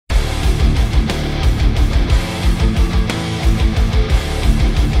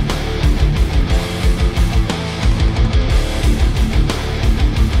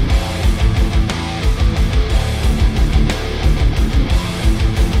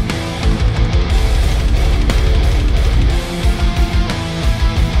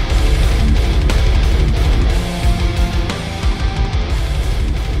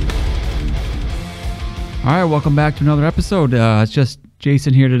All right, welcome back to another episode. It's just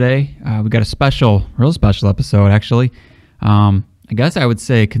Jason here today. We got a real special episode, actually. I guess I would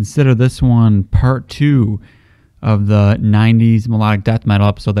say consider this one part 2 of the 90s melodic death metal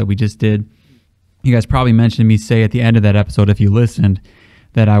episode that we just did. You guys probably mentioned me say at the end of that episode, if you listened,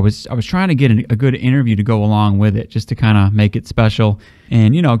 that I was trying to get a good interview to go along with it, just to kind of make it special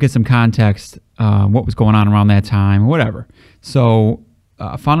and, get some context, what was going on around that time, whatever. So,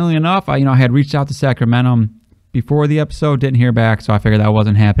 funnily enough, I had reached out to Sacramentum before the episode, didn't hear back, so I figured that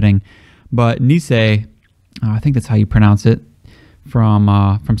wasn't happening. But Nisse, I think that's how you pronounce it, from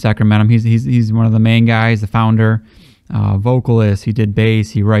Sacramentum. He's one of the main guys, the founder, vocalist. He did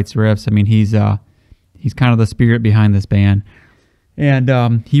bass, he writes riffs. I mean, he's kind of the spirit behind this band.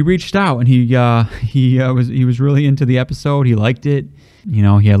 And he reached out, and he was really into the episode. He liked it. He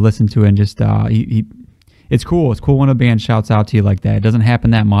had listened to it, and just it's cool. It's cool when a band shouts out to you like that. It doesn't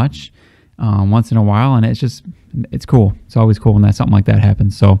happen that much, once in a while, and it's cool. It's always cool when something like that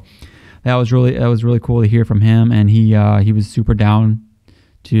happens. So that was really cool to hear from him, and he was super down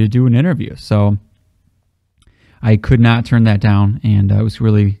to do an interview. So I could not turn that down, and it was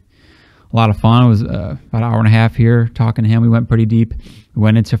really a lot of fun. It was about an hour and a half here talking to him. We went pretty deep. We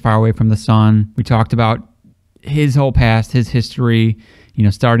went into Far Away from the Sun. We talked about his whole past, his history,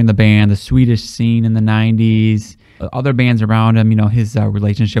 starting the band, the Swedish scene in the 90s, other bands around him, his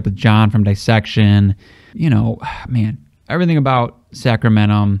relationship with Jon from Dissection, man, everything about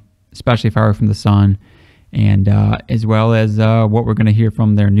Sacramentum, especially Far Away from the Sun, and as well as what we're going to hear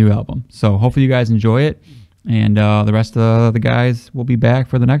from their new album. So hopefully you guys enjoy it, and the rest of the guys will be back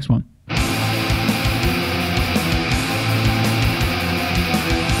for the next one.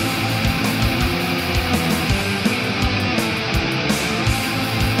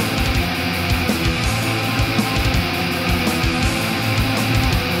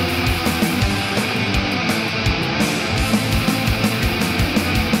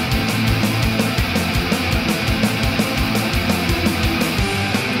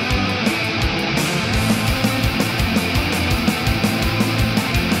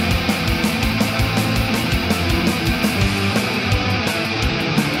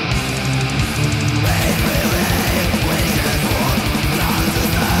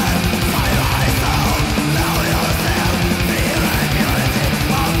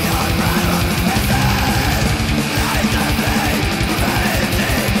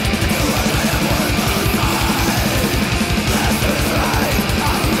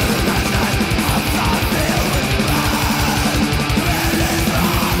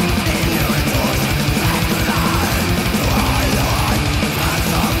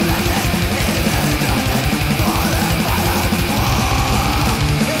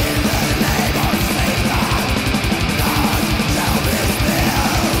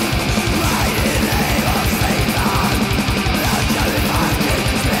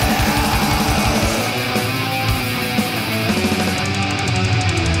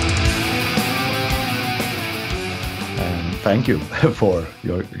 Thank you for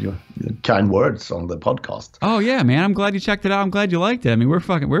your kind words on the podcast. Oh yeah, man! I'm glad you checked it out. I'm glad you liked it. I mean, we're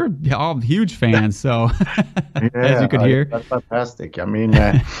all huge fans. So as you could hear, that's fantastic. I mean,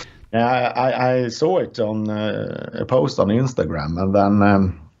 I saw it on a post on Instagram, and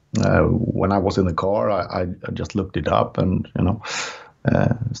then when I was in the car, I just looked it up, and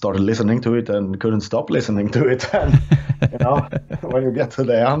started listening to it, and couldn't stop listening to it. And when you get to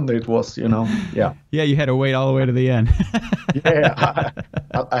the end, it was yeah, you had to wait all the way to the end. Yeah,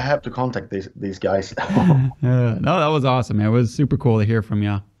 I have to contact these guys. No, that was awesome, man. It was super cool to hear from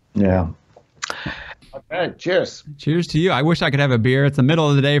you. Yeah. Okay, cheers. Cheers to you. I wish I could have a beer. It's the middle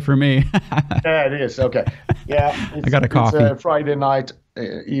of the day for me. Yeah, it is. Okay. Yeah. I got a coffee. It's a Friday night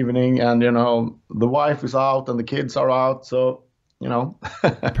evening, and the wife is out and the kids are out, so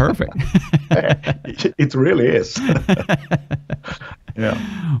Perfect. It really is.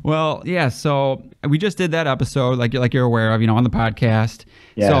 Yeah. Well, yeah. So we just did that episode, like you're aware of, on the podcast.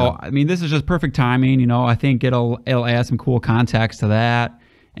 Yeah. So I mean, this is just perfect timing. I think it'll add some cool context to that,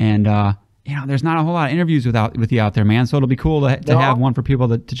 and there's not a whole lot of interviews with you out there, man. So it'll be cool to have one for people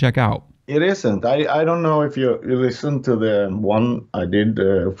to check out. It isn't. I don't know if you listened to the one I did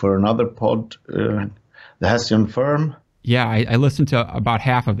for another pod, the Hessian Firm. Yeah, I listened to about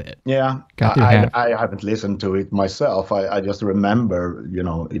half of it. Yeah, I haven't listened to it myself. I just remember,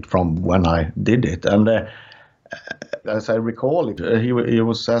 it from when I did it. And as I recall it, he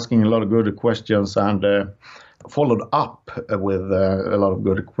was asking a lot of good questions and followed up with a lot of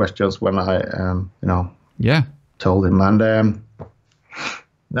good questions when I, told him. And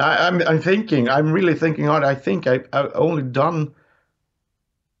I'm really thinking hard. I think I've only done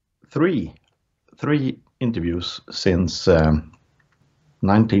three interviews since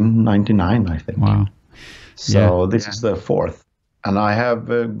 1999, I think. Wow. So this is the fourth. And I have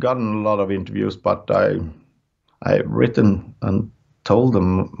gotten a lot of interviews, but I've written and told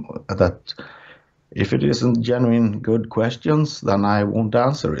them that if it isn't genuine good questions, then I won't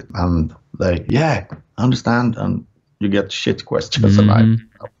answer it. And they, understand. And you get shit questions, and I,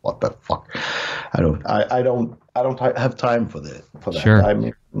 what the fuck? I don't have time for that. Sure. I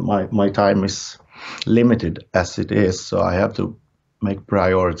mean, my time is limited as it is, so I have to make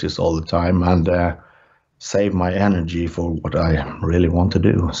priorities all the time and save my energy for what I really want to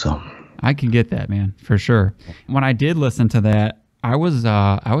do. So I can get that, man, for sure. When I did listen to that, I was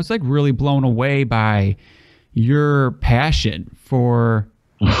like really blown away by your passion for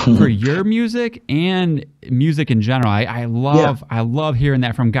your music and music in general. I love hearing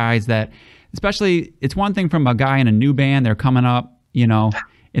that from guys that, especially, it's one thing from a guy in a new band, they're coming up, you know,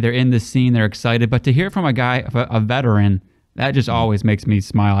 they're in the scene, they're excited, but to hear from a guy, a veteran, that just always makes me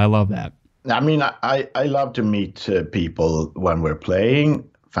smile. I love that. I mean, I love to meet people when we're playing,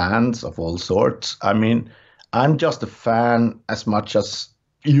 fans of all sorts. I mean, I'm just a fan as much as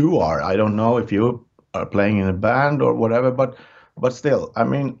you are. I don't know if you are playing in a band or whatever, but still, I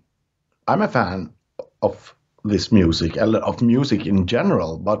mean, I'm a fan of this music, of music in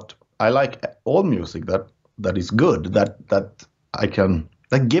general, but I like all music that is good, that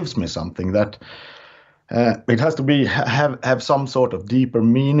gives me something, that it has to be have some sort of deeper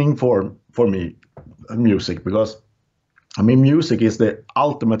meaning for me, music, because I mean, music is the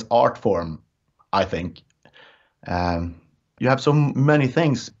ultimate art form, I think. You have so many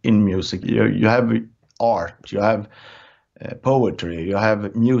things in music. You have art, you have poetry, you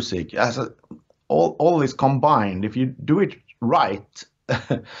have music. All this combined, if you do it right,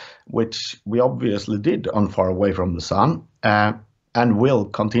 which we obviously did on Far Away from the Sun, and will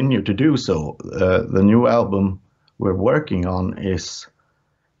continue to do so. The new album we're working on is,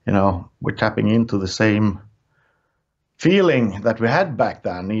 you know, we're tapping into the same feeling that we had back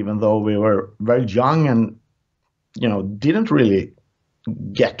then, even though we were very young and, you know, didn't really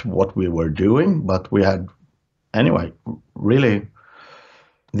get what we were doing, but we had, anyway, really,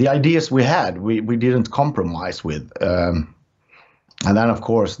 the ideas we had, we didn't compromise with. And then, of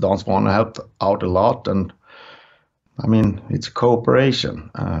course, Don Swan helped out a lot. And I mean, it's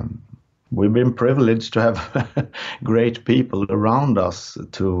cooperation. We've been privileged to have great people around us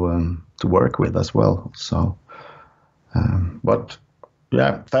to work with as well. So, but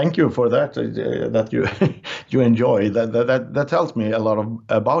yeah, thank you for that. That you you enjoy that tells me a lot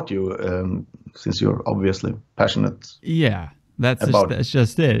about you, since you're obviously passionate. Yeah. That's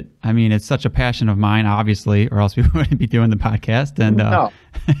just it. I mean, it's such a passion of mine, obviously, or else we wouldn't be doing the podcast. And no.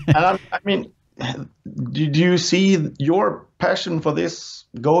 And I mean, do you see your passion for this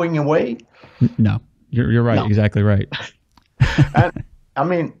going away? No, you're right. No. Exactly right. And I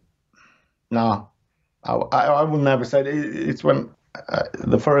mean, no, I will never say it. It's when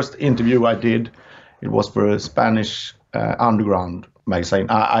the first interview I did, it was for a Spanish underground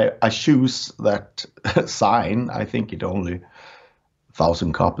magazine. I choose that sign. I think it only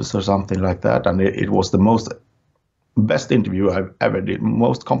 1,000 copies or something like that, and it was the best interview I've ever did,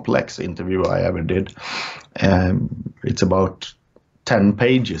 most complex interview I ever did. It's about 10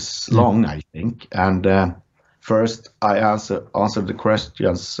 pages long, I think. And first I answered the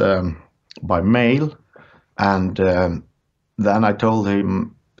questions by mail, and then I told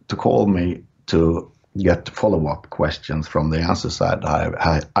him to call me to get follow-up questions from the answers that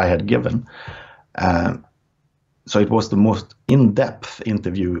I had given. So it was the most in-depth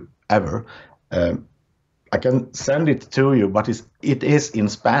interview ever. I can send it to you, but it is in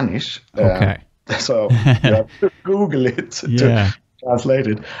Spanish. Okay. So you have to Google it to translate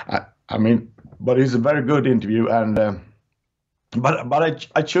it. I mean, but it's a very good interview, and but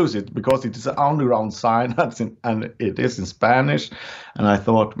I chose it because it is an underground sign, and it is in Spanish, and I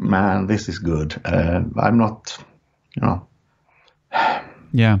thought, man, this is good. I'm not, you know.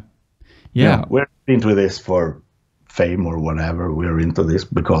 Yeah. We're into this for fame or whatever. We're into this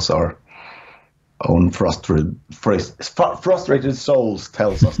because our own frustrated souls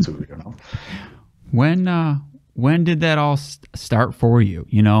tells us to, you know. When did that all start for you?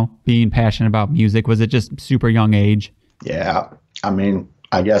 You know, being passionate about music, was it just super young age? Yeah, I mean,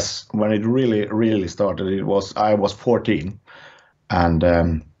 I guess when it really, really started, I was 14,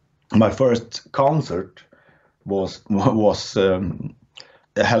 and my first concert was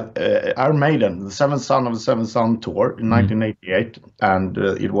Iron Maiden, the Seventh Son of the Seventh Son tour in 1988, and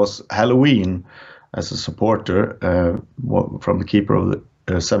it was Halloween as a supporter from the Keeper of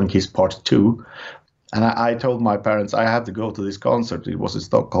the Seven Keys Part 2. And I told my parents I had to go to this concert. It was in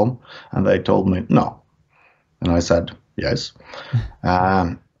Stockholm, and they told me no. And I said, yes.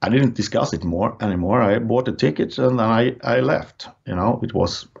 I didn't discuss it anymore. I bought a ticket and then I left. It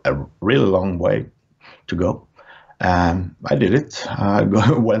was a really long way to go. I did it. I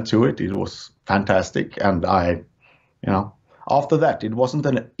went to it. It was fantastic. And after that, it wasn't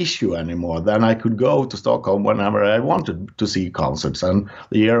an issue anymore. Then I could go to Stockholm whenever I wanted to see concerts. And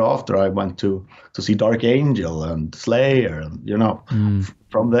the year after, I went to see Dark Angel and Slayer. And,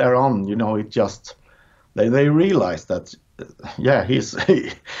 from there on, it just, they realized that, yeah, he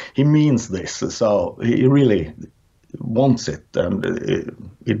means this. So he really wants it, and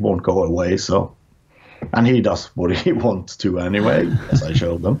it won't go away. So, and he does what he wants to anyway, as I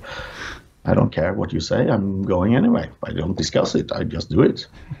showed them. I don't care what you say. I'm going anyway. I don't discuss it. I just do it.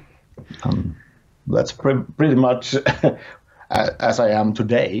 That's pretty much as I am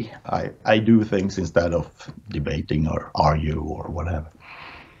today. I do things instead of debating or argue or whatever.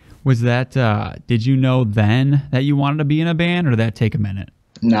 Was that, did you know then that you wanted to be in a band, or did that take a minute?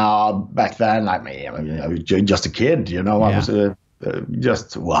 No, back then, I was just a kid, I was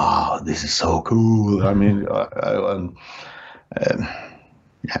just, wow, this is so cool.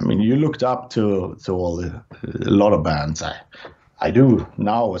 You looked up to a lot of bands. I do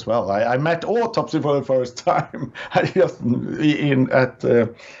now as well. I met Autopsy for the first time. I just at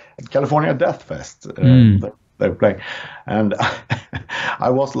California Death Fest. They were playing, and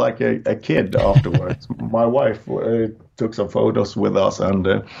I was like a kid afterwards. My wife took some photos with us,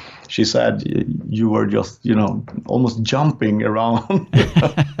 and she said you were just almost jumping around.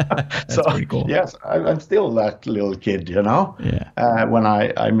 That's so pretty cool. Yes, I'm still that little kid, Yeah. when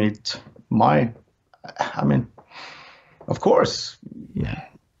I meet of course. Yeah.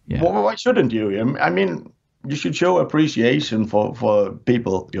 Why shouldn't you? You should show appreciation for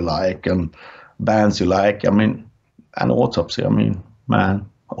people you like and bands you like. And Autopsy. Man,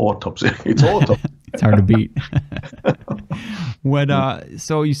 Autopsy. It's Autopsy. It's hard to beat.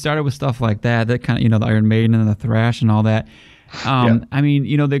 So you started with stuff like that kind of, the Iron Maiden and the thrash and all that.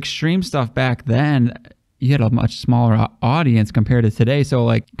 The extreme stuff back then, you had a much smaller audience compared to today. So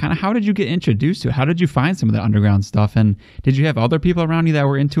kind of how did you get introduced to it? How did you find some of the underground stuff? And did you have other people around you that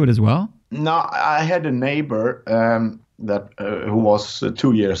were into it as well? No, I had a neighbor who was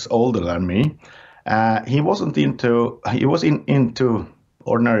 2 years older than me. He was into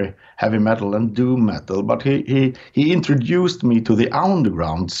ordinary heavy metal and doom metal, but he introduced me to the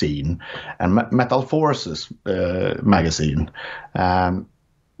underground scene and Metal Forces magazine,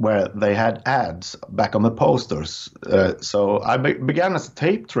 where they had ads back on the posters. So I began as a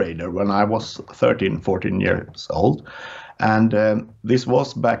tape trader when I was 13, 14 years old. And this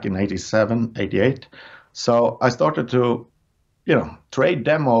was back in 87, 88. So I started to trade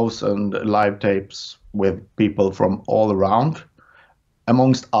demos and live tapes with people from all around.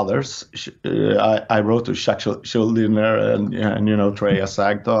 Amongst others, I wrote to Chuck Schuldiner and Trey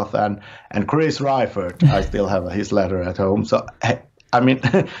Sagtoth and Chris Reifert. I still have his letter at home. So,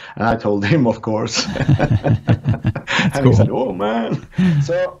 and I told him, of course. And cool. He said, oh, man.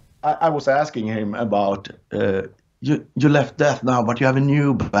 So I was asking him about, you left Death now, but you have a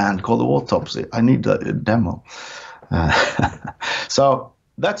new band called Autopsy. I need a demo. So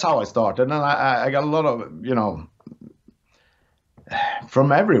that's how I started. And I got a lot of,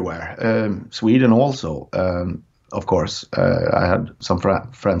 from everywhere, Sweden also, of course. I had some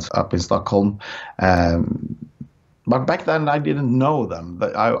friends up in Stockholm, but back then I didn't know them.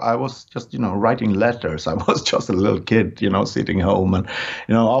 But I was just, writing letters. I was just a little kid, sitting home, and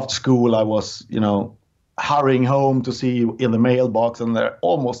after school I was, hurrying home to see in the mailbox, and there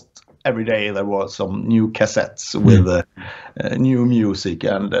almost every day there was some new cassettes with new music,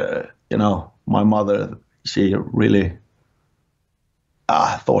 and my mother, she really.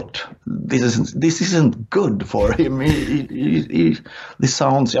 I thought this isn't good for him. This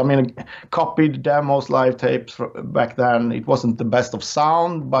sounds. Copied demos, live tapes back then. It wasn't the best of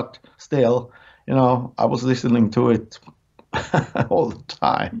sound, but still, I was listening to it all the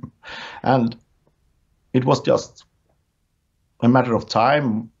time, and it was just a matter of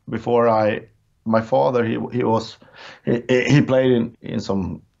time before my father. He played in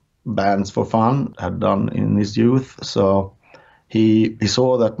some bands for fun, had done in his youth, so. He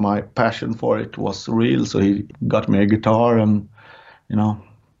saw that my passion for it was real, so he got me a guitar, and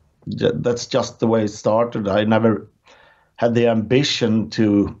that's just the way it started. I never had the ambition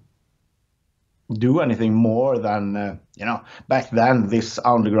to do anything more than back then this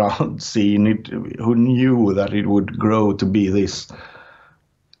underground scene. Who knew that it would grow to be this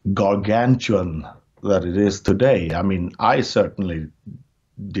gargantuan that it is today? I certainly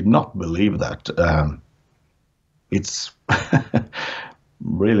did not believe that. It's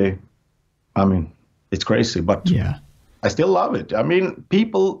really, it's crazy, but Yeah. I still love it. I mean,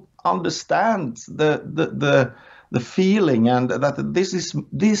 people understand the feeling, and that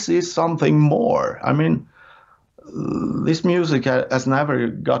this is something more. I mean, this music has never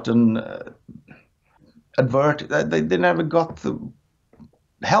gotten they never got the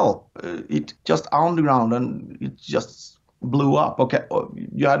help. It just underground, and it just blew up. Okay,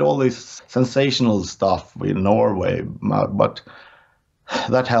 you had all this sensational stuff in Norway, but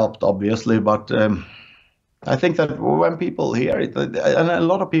that helped obviously. But I think that when people hear it, and a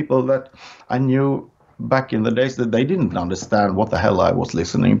lot of people that I knew back in the days, that they didn't understand what the hell I was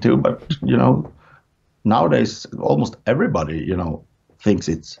listening to. But nowadays almost everybody thinks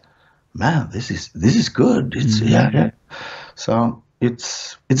it's, man, this is good. It's yeah. So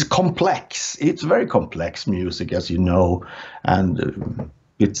it's complex. It's very complex music, as you know, and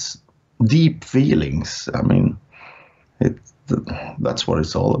it's deep feelings. I mean, that's what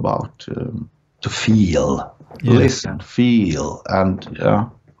it's all about. To feel, listen, feel, and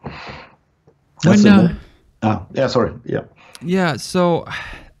Yeah. So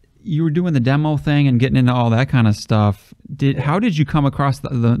you were doing the demo thing and getting into all that kind of stuff. How did you come across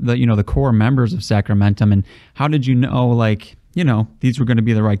the core members of Sacramentum, and how did you know, these were going to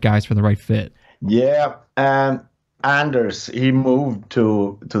be the right guys for the right fit? Yeah, Anders, he moved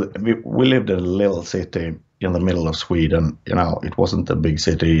to we lived in a little city in the middle of Sweden. It wasn't a big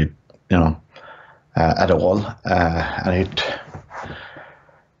city, at all, and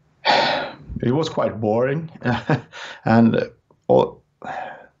it was quite boring, and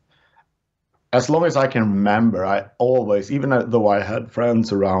as long as I can remember, I always, even though I had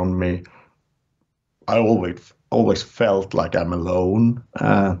friends around me, I always felt like I'm alone,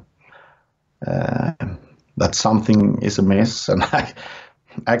 that something is amiss. And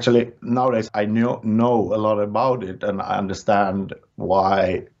actually nowadays I know a lot about it, and I understand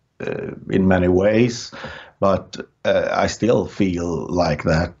why in many ways, but I still feel like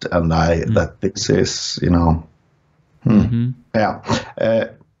that, and that this is, yeah.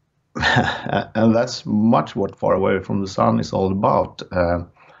 And that's much what Far Away from the Sun is all about.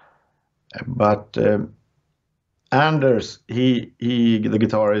 But Anders, the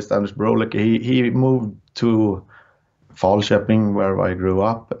guitarist Anders Brolik, he moved to Falköping, where I grew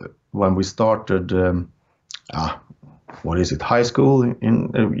up, when we started. What is it? High school?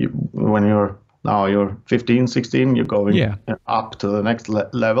 When you're 15, 16, you're going up to the next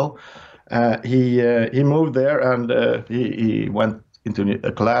level. He moved there, and he went into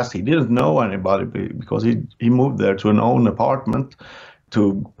a class. He didn't know anybody because he moved there to an own apartment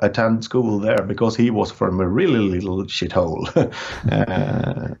to attend school there, because he was from a really little shithole.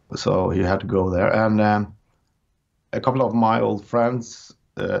 So he had to go there, and a couple of my old friends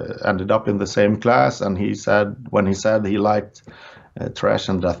ended up in the same class, and when he said he liked thrash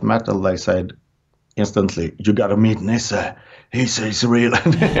and death metal, they said instantly, "You got to meet Nisse. He's real."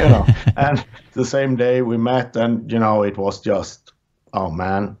 And the same day we met, and it was just, oh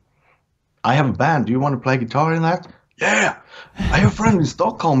man, I have a band. Do you want to play guitar in that? Yeah, I have a friend in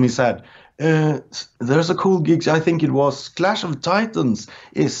Stockholm. He said, there's a cool gig. I think it was Clash of Titans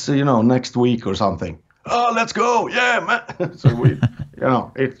is next week or something. Oh, let's go. Yeah, man. So we,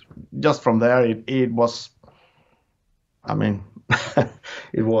 it's just from there, it was, I mean,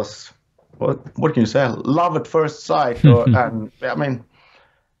 it was, what can you say? Love at first sight. And I mean,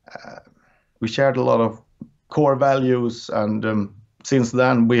 we shared a lot of core values, and since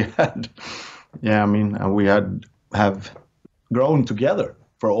then we had, we have grown together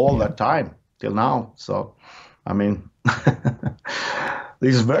for all that time till now. So, I mean,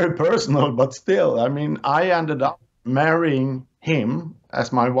 this is very personal, but still, I mean, I ended up marrying him,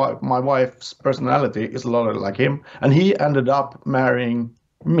 as my wife. My wife's personality is a lot like him, and he ended up marrying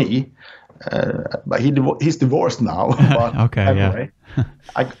me. But he's divorced now. But okay, anyway,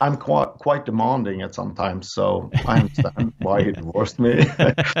 I'm quite demanding at sometimes, so I understand why he divorced me.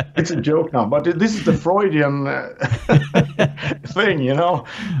 It's a joke now, but this is the Freudian thing,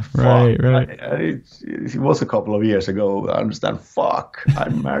 Right. It was a couple of years ago. I understand. Fuck, I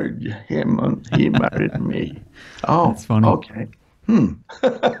married him and he married me. Oh, that's funny. Okay.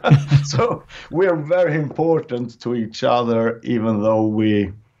 So we're very important to each other, even though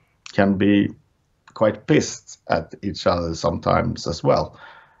we can be quite pissed at each other sometimes as well.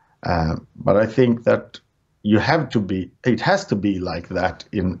 But I think that it has to be like that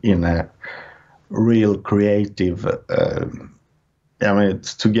in a real creative,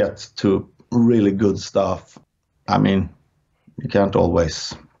 it's to get to really good stuff. I mean, you can't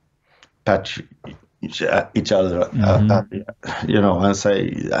always patch each other, and say,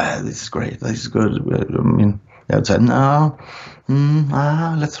 this is great, this is good. I mean, they would say, no,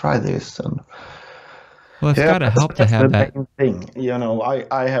 let's try this. And Well, it's got to help to that's have the that. main thing. You know,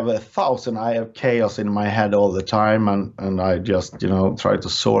 I have I have chaos in my head all the time, and I just, you know, try to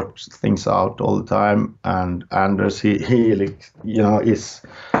sort things out all the time. And Anders, he like, you know, is,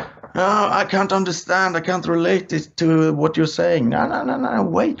 oh, I can't understand. I can't relate it to what you're saying. No.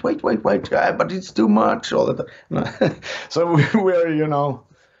 Wait. But it's too much all the time. So we're, you know,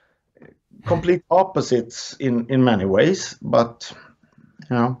 complete opposites in many ways, but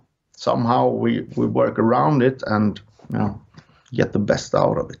you know, somehow we work around it and, you know, get the best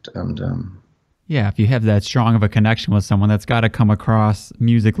out of it. And Yeah, if you have that strong of a connection with someone, that's got to come across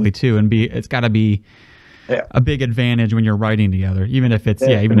musically too, and it's got to be a big advantage when you're writing together, even if it's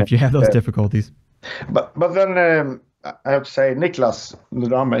even if you have those difficulties. But then I have to say, Niklas, the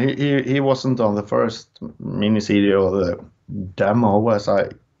drummer, he wasn't on the first mini CD or the demo, as I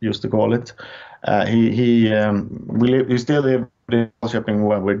used to call it. We still lived in Norrköping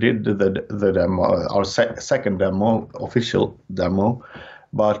when we did the demo, our second demo, official demo,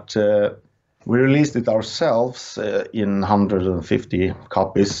 but we released it ourselves in 150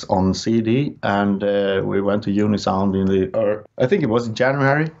 copies on CD, and we went to Unisound I think it was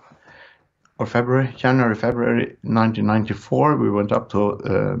January, February 1994. We went up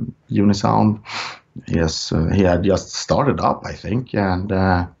to Unisound. Yes, he had just started up, I think, and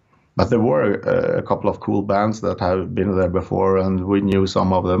but there were a couple of cool bands that have been there before, and we knew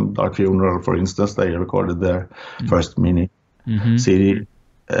some of them. Dark Funeral, for instance, they recorded their first mini CD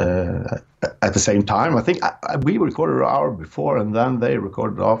at the same time. I think we recorded an hour before, and then they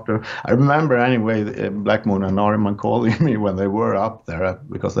recorded after. I remember anyway, Black Moon and Nariman calling me when they were up there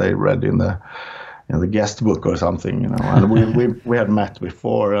because they read in the guest book or something, you know. And we had met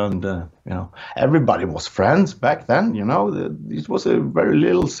before, and you know, everybody was friends back then. You know, it was a very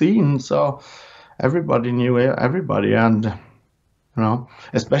little scene, so everybody knew everybody, and you know,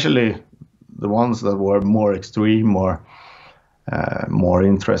 especially the ones that were more extreme or more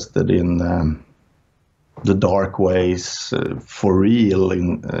interested in the dark ways for real,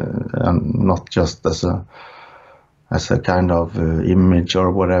 and not just as a kind of image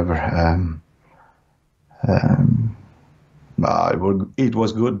or whatever. It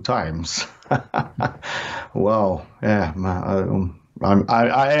was good times. Wow, yeah,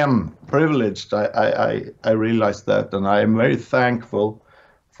 I am privileged. I realize that, and I am very thankful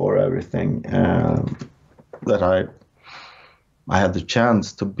for everything that I had the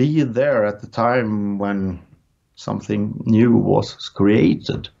chance to be there at the time when something new was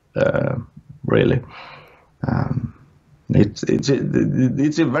created. Really. It's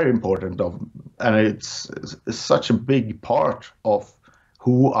a very important and it's such a big part of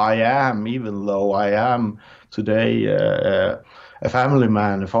who I am, even though I am today a family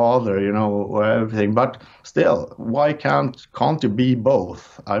man, a father, you know, or everything. But still, why can't you be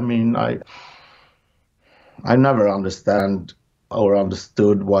both? I mean, I never understood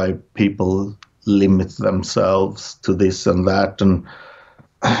why people limit themselves to this and that, and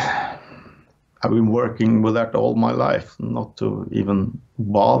I've been working with that all my life, not to even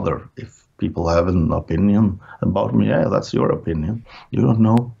bother if people have an opinion about me. Yeah, that's your opinion. You don't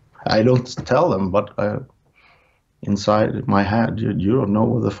know. I don't tell them, but inside my head, you don't know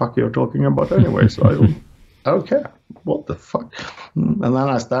what the fuck you're talking about anyway, so I don't care. What the fuck? And then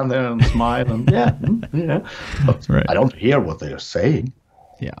I stand there and smile and yeah. But right. I don't hear what they're saying.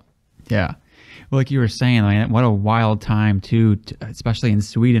 Yeah. Well, like you were saying, I mean, what a wild time too, especially in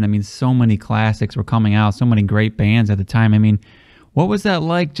Sweden. I mean, so many classics were coming out, so many great bands at the time. I mean, what was that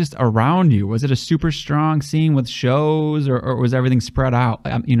like just around you? Was it a super strong scene with shows, or was everything spread out?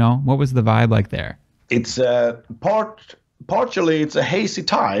 You know, what was the vibe like there? It's partially it's a hazy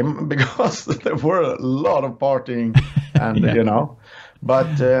time because there were a lot of partying, and you know, but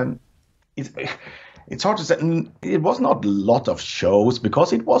it's hard to say. It was not a lot of shows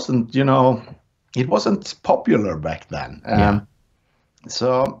because it wasn't, you know. It wasn't popular back then.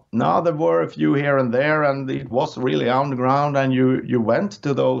 So now there were a few here and there, and it was really underground, and you went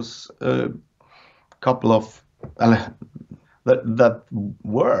to those couple of that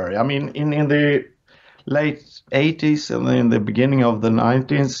were. I mean, in the late 80s and in the beginning of the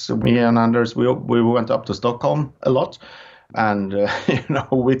 90s, me and Anders, we went up to Stockholm a lot, and you know,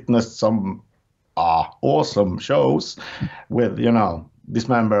 witnessed some awesome shows with, you know,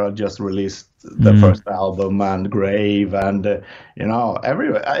 Dismember had just released the first album, and Grave, and you know,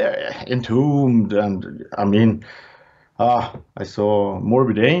 everywhere, Entombed, and I mean, I saw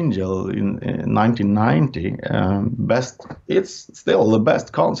Morbid Angel in 1990. It's still the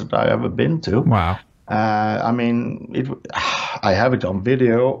best concert I ever been to. Wow. I mean, I have it on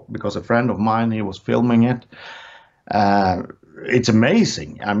video because a friend of mine, he was filming it. It's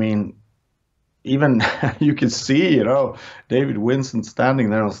amazing. I mean, even you can see, David Winston standing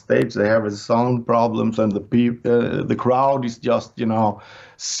there on stage. They have his sound problems, and the crowd is just,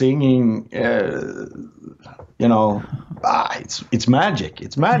 singing. It's magic.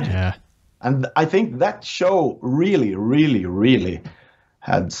 It's magic. Yeah. And I think that show really, really, really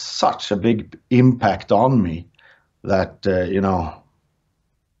had such a big impact on me that,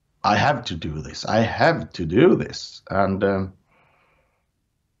 I have to do this. I have to do this. And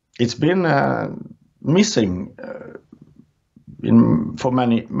it's been missing for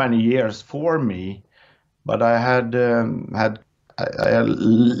many, many years for me. But I had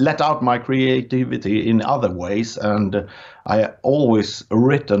let out my creativity in other ways, and I always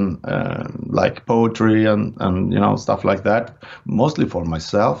written like poetry and stuff like that, mostly for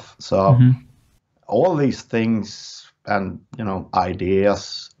myself. So all these things and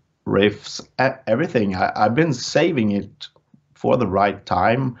ideas, riffs, everything, I've been saving it for the right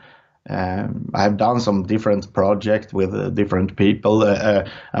time. I have done some different projects with different people. An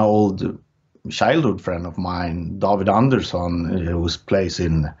old childhood friend of mine, David Andersson, who plays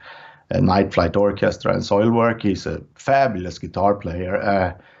in Night Flight Orchestra and Soilwork. He's a fabulous guitar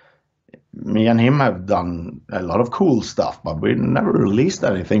player. Me and him have done a lot of cool stuff, but we never released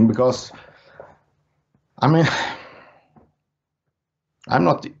anything because, I'm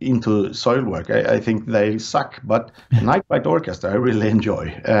not into Soilwork. I think they suck, but Night Flight Orchestra I really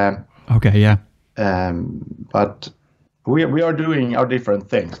enjoy. Okay, yeah. But we are doing our different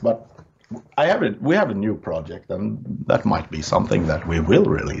things, but we have a new project, and that might be something that we will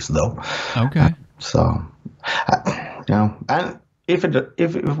release, though. Okay. And if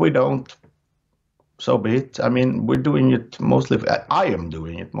we don't, so be it. We're doing it mostly. I am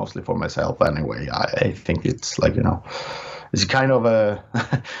doing it mostly for myself anyway. I think it's like it's kind of a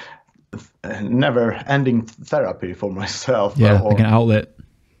never-ending therapy for myself. Yeah, like an outlet.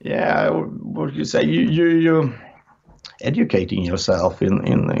 Yeah, what would you say? You educating yourself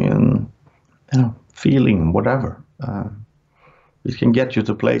in feeling whatever. It can get you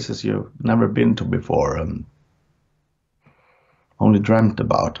to places you've never been to before and only dreamt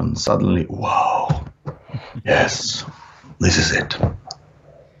about, and suddenly, whoa, yes, this is it.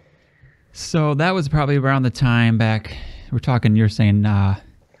 So that was probably around the time back, you're saying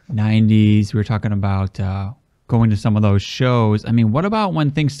 90s, we were talking about going to some of those shows. What about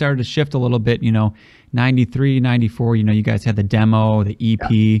when things started to shift a little bit, 93, 94, you guys had the demo, the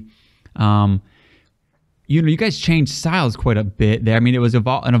EP. Yeah. You guys changed styles quite a bit there. It was an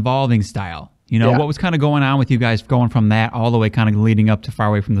evolving style. What was kind of going on with you guys going from that all the way kind of leading up to Far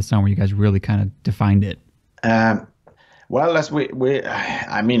Away from the Sun, where you guys really kind of defined it? Well, as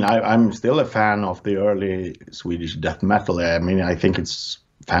I'm still a fan of the early Swedish death metal. I think it's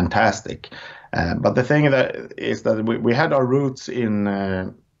fantastic. But the thing is that we had our roots in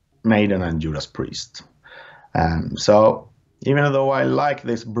Maiden and Judas Priest. So even though I like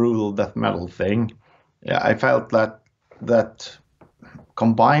this brutal death metal thing, I felt that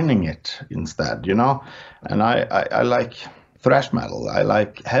combining it instead, and I like thrash metal, I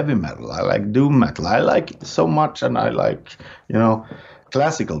like heavy metal, I like doom metal, I like so much, and I like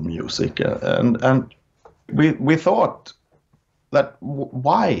classical music, and we thought that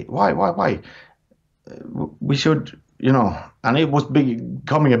why we should, and it was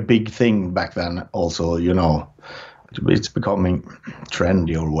becoming a big thing back then also, it's becoming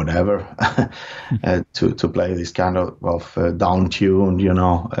trendy or whatever to play this kind of down-tuned,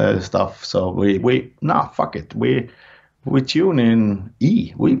 stuff. So we fuck it. We tune in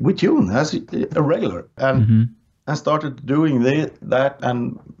E. We tune as a regular and started doing that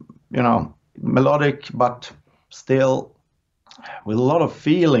and melodic, but still with a lot of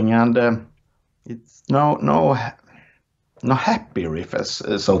feeling, and it's no happy riff,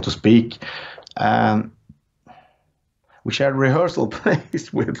 so to speak. We shared rehearsal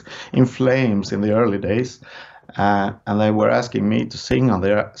place with In Flames in the early days, and they were asking me to sing on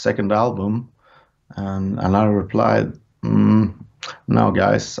their second album, and I replied, "No,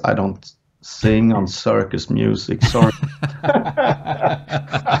 guys, I don't sing on circus music. Sorry."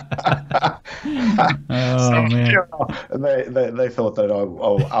 Oh man! They thought that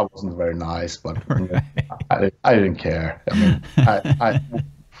I wasn't very nice, but I didn't care. I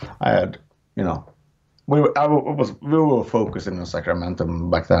had We were focusing on Sacramentum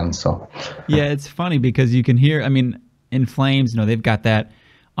back then, so yeah, it's funny because you can hear. In Flames, they've got that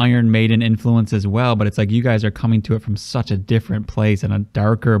Iron Maiden influence as well, but it's like you guys are coming to it from such a different place and a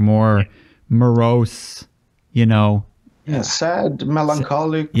darker, more morose, sad,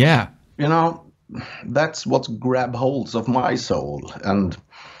 melancholic. Yeah, that's what grab holds of my soul, and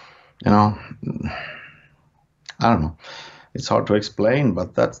I don't know. it's hard to explain,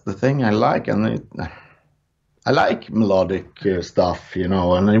 but that's the thing I like. And I like melodic stuff, you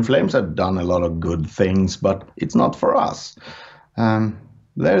know, and In Flames have done a lot of good things, but it's not for us.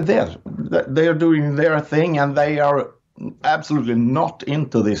 They're there. They're doing their thing, and they are absolutely not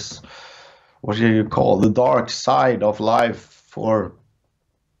into this, what do you call, the dark side of life for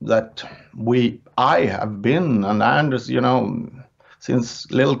that I have been, and Anders, you know, since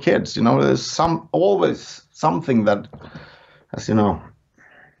little kids, you know, there's always something that, as you know,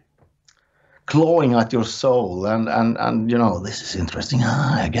 clawing at your soul, and you know, this is interesting.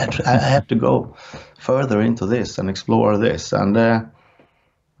 I have to go further into this and explore this, and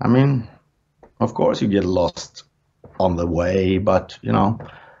I mean, of course you get lost on the way, but you know,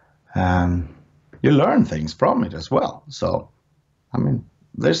 you learn things from it as well. So, I mean,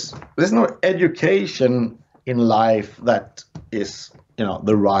 there's no education in life that is, you know,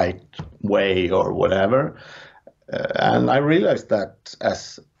 the right way or whatever, and I realized that,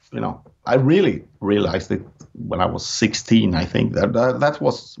 as you know, I really realized it when I was 16. I think that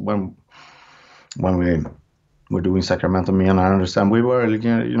was when we were doing Sacramentum, me and Anders, and we were,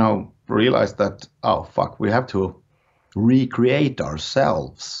 you know, realized that, oh fuck, we have to recreate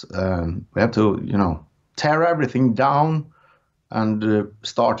ourselves. We have to, you know, tear everything down and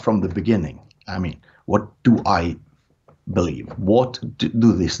start from the beginning. I mean, what do I believe? What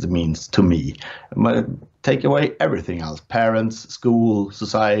do this means to me? Take away everything else: parents, school,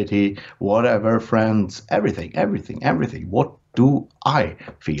 society, whatever, friends, everything. What do I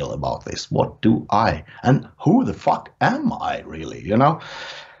feel about this? What do I, and who the fuck am I really, you know?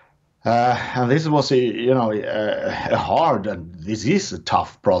 And this was a hard, and this is a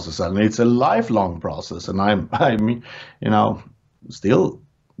tough process, and it's a lifelong process, and I'm you know, still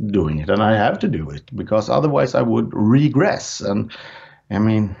doing it, and I have to do it, because otherwise I would regress. And I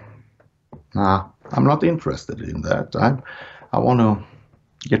mean, I'm not interested in that. I want to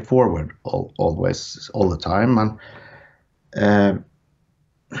get forward always, all the time, and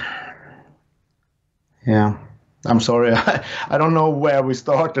yeah. I'm sorry, I don't know where we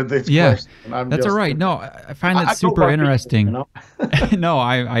started this question. That's all right. No, I find that super interesting. You know? No,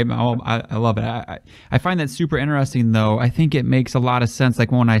 I love it. I find that super interesting, though. I think it makes a lot of sense.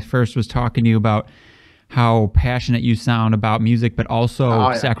 Like when I first was talking to you about how passionate you sound about music, but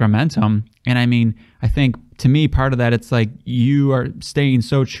also Sacramentum. And I mean, I think to me, part of that, it's like you are staying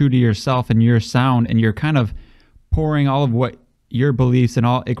so true to yourself and your sound, and you're kind of pouring all of what your beliefs and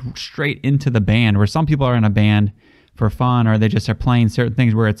all straight into the band, where some people are in a band for fun, or they just are playing certain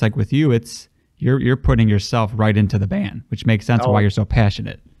things, where it's like with you, it's you're putting yourself right into the band, which makes sense why you're so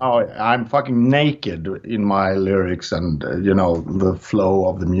passionate. I'm fucking naked in my lyrics, and you know, the flow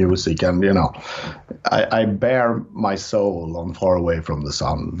of the music, and you know, I bear my soul on Far Away from the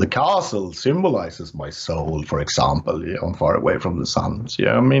Sun. The castle symbolizes my soul, for example, on Far Away from the Sun. So,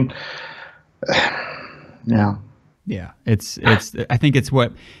 yeah, I mean, yeah. Yeah, it's. I think it's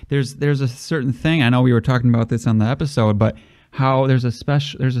what there's a certain thing. I know we were talking about this on the episode, but how there's a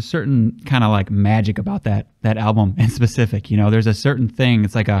certain kind of like magic about that album in specific. You know, there's a certain thing.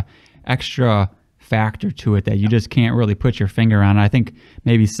 It's like a extra factor to it that you just can't really put your finger on. I think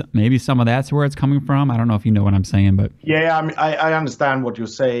maybe some of that's where it's coming from. I don't know if you know what I'm saying, but yeah, I mean, I understand what you're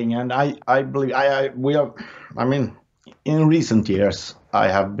saying, and I believe we have. I mean, in recent years, I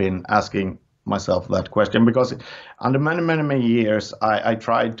have been asking myself that question, because under many years I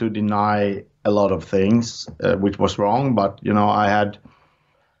tried to deny a lot of things, which was wrong, but you know, I had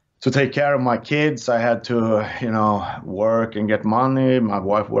to take care of my kids, I had to, you know, work and get money, my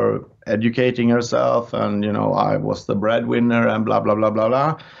wife were educating herself, and you know, I was the breadwinner, and blah blah blah blah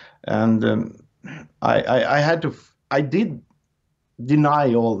blah, and I did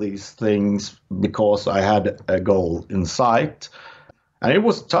deny all these things because I had a goal in sight. And it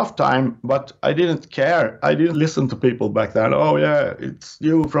was a tough time, but I didn't care. I didn't listen to people back then. Oh, yeah, it's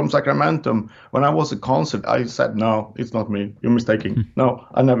you from Sacramentum. When I was at concert, I said, no, it's not me. You're mistaken. No,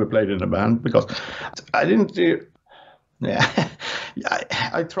 I never played in a band, because I didn't do... Yeah,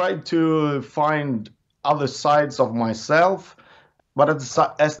 I tried to find other sides of myself, but at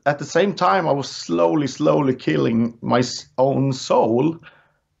the same time, I was slowly killing my own soul.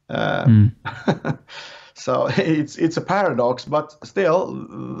 So it's a paradox, but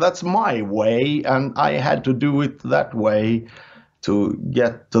still, that's my way, and I had to do it that way to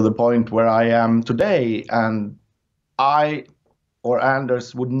get to the point where I am today. And I or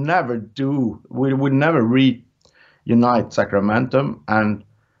Anders would never reunite Sacramentum, and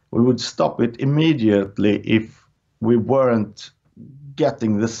we would stop it immediately if we weren't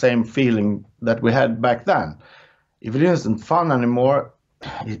getting the same feeling that we had back then. If it isn't fun anymore,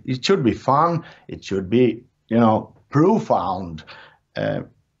 it should be fun. It should be, you know, profound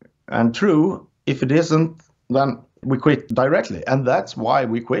and true. If it isn't, then we quit directly, and that's why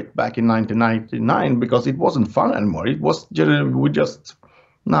we quit back in 1999, because it wasn't fun anymore. It was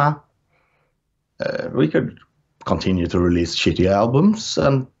we could continue to release shitty albums,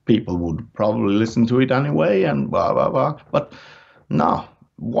 and people would probably listen to it anyway, and blah blah blah. But no,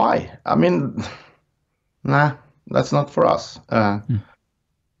 why? I mean, that's not for us.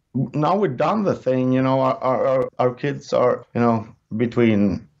 Now we've done the thing, our kids are,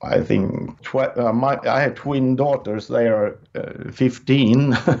 between, I think, I have twin daughters. They are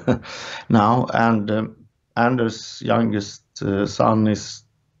 15 now, and Anders' youngest son is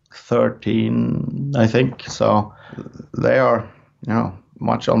 13, I think. So they are,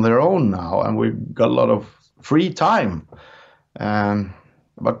 much on their own now, and we've got a lot of free time.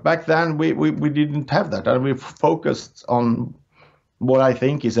 But back then we didn't have that, and we focused on what I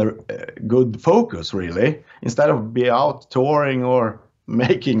think is a good focus, really. Instead of be out touring or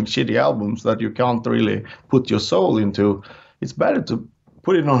making shitty albums that you can't really put your soul into, it's better to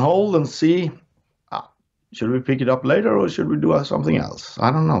put it on hold and see, should we pick it up later or should we do something else?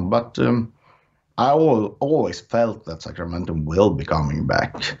 I don't know, but I always felt that Sacramentum will be coming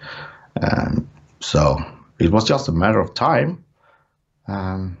back. So it was just a matter of time.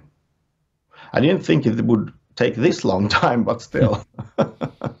 I didn't think it would take this long time, but still.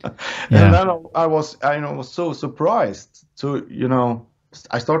 And then I was so surprised to,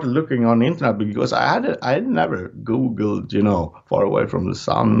 I started looking on the internet, because I had never Googled, Far Away from the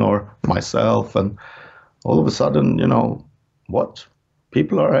Sun or myself, and all of a sudden, what?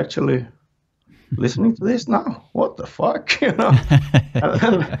 People are actually listening to this now? What the fuck, and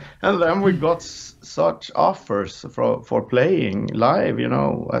then we got such offers for playing live,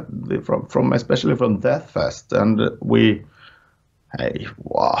 from especially from Deathfest, and we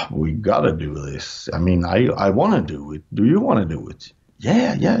gotta do this. I mean, I want to do it. Do you want to do it?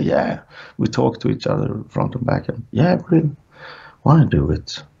 Yeah. We talked to each other front and back, and we want to do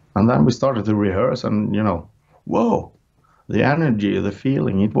it. And then we started to rehearse, and whoa, the energy, the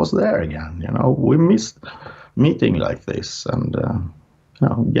feeling, it was there again. We missed meeting like this, and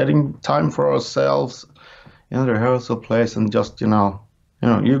getting time for ourselves in the rehearsal place, and just you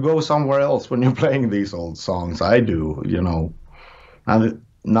go somewhere else when you're playing these old songs. I do, and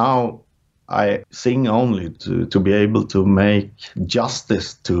now I sing only to be able to make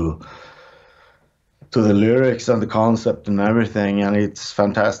justice to the lyrics and the concept and everything, and it's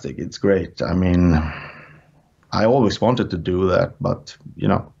fantastic. It's great. I mean, I always wanted to do that, but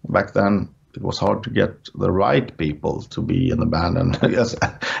back then it was hard to get the right people to be in the band, and I guess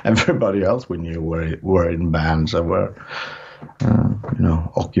everybody else we knew were in bands and were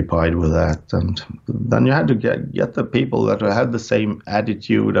occupied with that. And then you had to get the people that had the same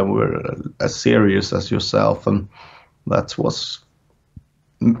attitude and were as serious as yourself, and that was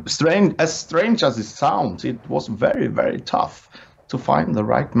strange. As strange as it sounds, it was very, very tough to find the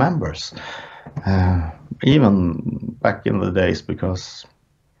right members, even back in the days, because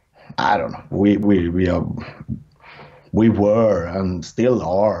I don't know, we were and still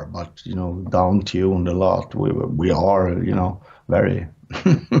are, but down-tuned a lot. We are very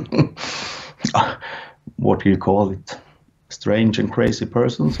what do you call it? Strange and crazy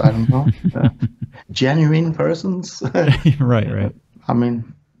persons. I don't know. Genuine persons. Right. I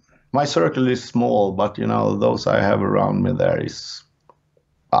mean, my circle is small, but those I have around me there is,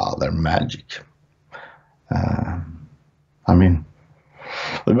 they're magic. I mean,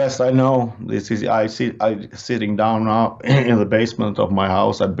 the best I know, this is I sitting down now in the basement of my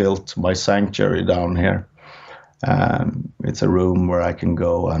house. I built my sanctuary down here. It's a room where I can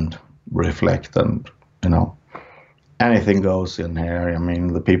go and reflect, and anything goes in here. I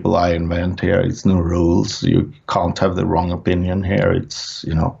mean, the people I invent here, it's no rules. You can't have the wrong opinion here. It's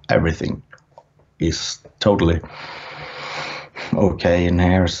everything is totally okay in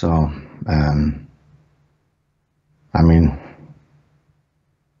here. So I mean,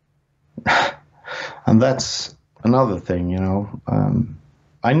 and that's another thing,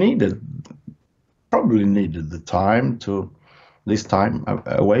 I probably needed the time this time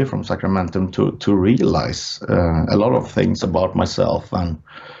away from Sacramentum to realize a lot of things about myself, and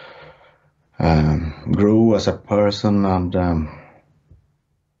grew as a person, and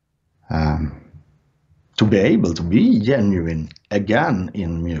to be able to be genuine again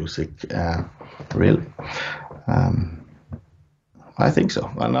in music, really. I think so,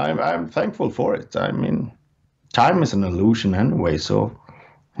 and I'm thankful for it. I mean, time is an illusion anyway, so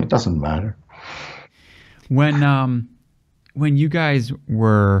it doesn't matter. When you guys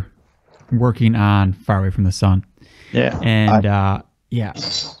were working on Far Away from the Sun, and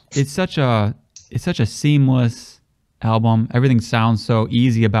it's such a seamless album. Everything sounds so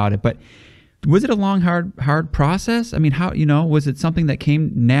easy about it, but was it a long, hard process? I mean, how, was it something that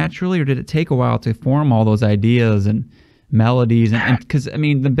came naturally, or did it take a while to form all those ideas and melodies? And because, I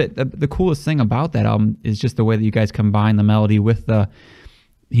mean, the coolest thing about that album is just the way that you guys combine the melody with the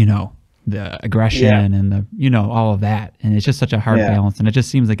aggression and the, all of that. And it's just such a hard balance, and it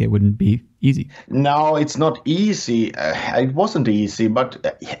just seems like it wouldn't be easy. No, it's not easy. It wasn't easy,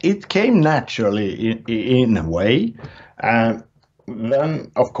 but it came naturally in a way.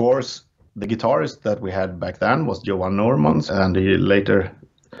 Then, of course, the guitarist that we had back then was Jon Nödtveidt, and he later,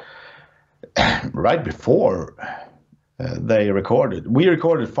 right before we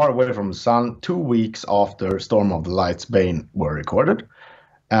recorded Far Away from the Sun 2 weeks after Storm of the Light's Bane were recorded.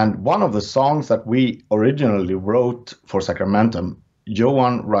 And one of the songs that we originally wrote for Sacramentum,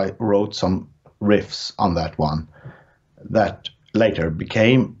 Johan wrote some riffs on that one that later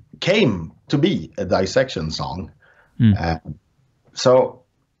came to be a Dissection song. So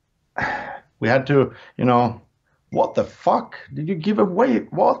we had to, what the fuck did you give away?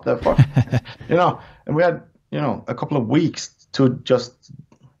 What the fuck? And we had, a couple of weeks to just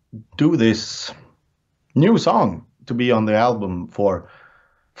do this new song to be on the album for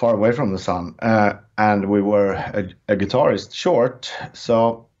Far Away from the Sun. And we were a guitarist short.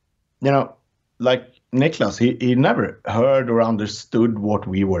 So, like Niklas, he never heard or understood what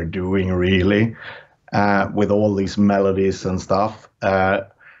we were doing really, with all these melodies and stuff.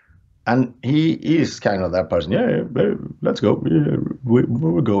 And he is kind of that person. Yeah, let's go. Yeah,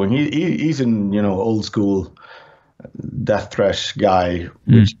 we're going. He's an old school death thrash guy,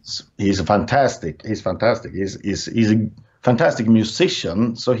 which he's fantastic. He's fantastic. He's a fantastic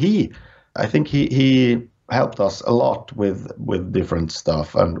musician. So I think he helped us a lot with different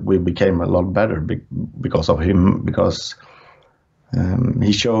stuff, and we became a lot better because of him. Because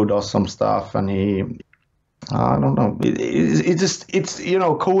he showed us some stuff, and I don't know. It's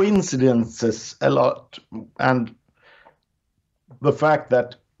coincidences a lot, and the fact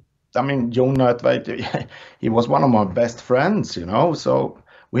that Jon Nödtveidt, he was one of my best friends, so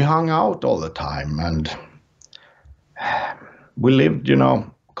we hung out all the time, and we lived, a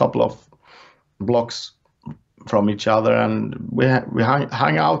couple of blocks from each other, and we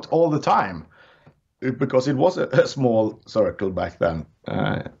hung out all the time because it was a small circle back then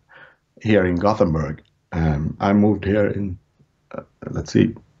here in Gothenburg. I moved here in,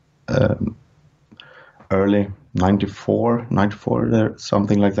 early 94 there,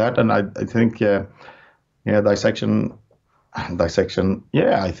 something like that. And I think, Dissection,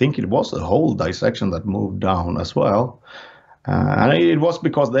 I think it was the whole Dissection that moved down as well. And it was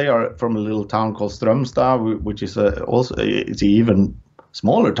because they are from a little town called Strömstad, which is it's an even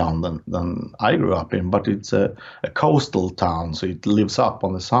smaller town than I grew up in, but it's a coastal town, so it lives up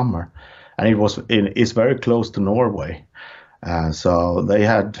on the summer. And it's very close to Norway, so they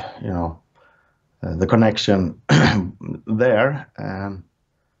had, the connection there. And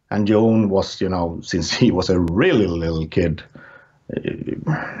Jon was, since he was a really little kid,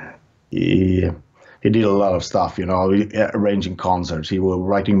 he did a lot of stuff, arranging concerts. He was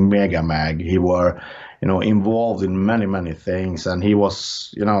writing Mega Mag. He were, involved in many, many things, and he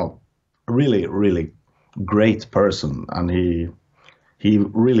was, really, really great person, and he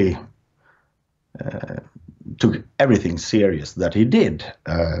really took everything serious that he did.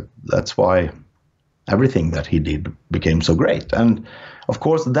 That's why everything that he did became so great. And of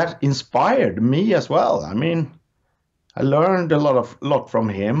course that inspired me as well. I learned a lot from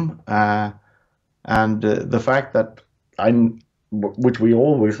him, and the fact that which we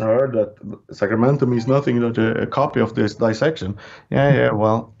always heard, that Sacramentum is nothing but a copy of this Dissection.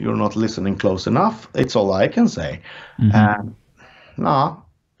 Well, you're not listening close enough. It's all I can say.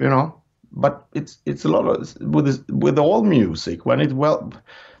 But it's a lot of with all music,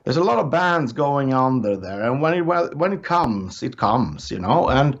 there's a lot of bands going under there, and when it comes, and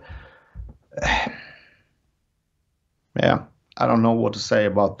I don't know what to say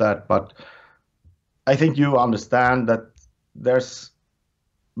about that, but I think you understand that there's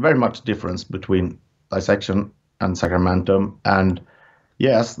very much difference between Dissection and Sacramentum, and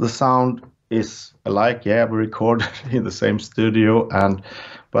yes, the sound is alike. We recorded in the same studio,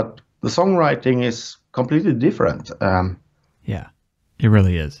 but the songwriting is completely different. It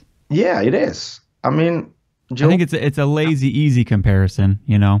really is. Yeah, it is. I think it's a lazy, easy comparison,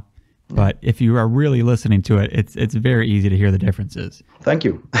 But if you are really listening to it, it's very easy to hear the differences. Thank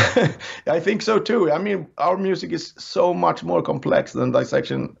you. I think so too. Our music is so much more complex than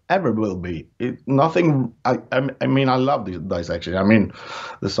Dissection ever will be. I love the Dissection.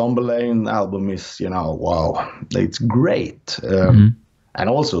 The Somberlane album is, wow, it's great. And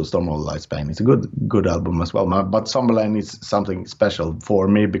also Stormlord Lightsbane. It's a good album as well. But Summerland is something special for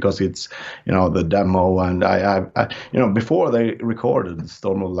me because it's, the demo, and I before they recorded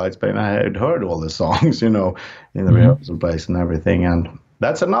Stormlord Lightsbane, I had heard all the songs, in the rehearsal place and everything. And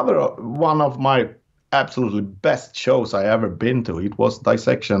that's another one of my absolutely best shows I ever been to. It was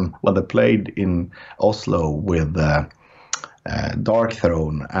Dissection when they played in Oslo with Dark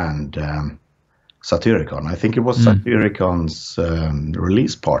Throne and Satyricon. I think it was Satyricon's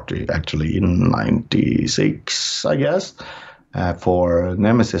release party actually in '96, I guess, for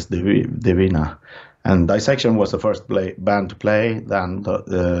Nemesis Divina. And Dissection was the first band to play, then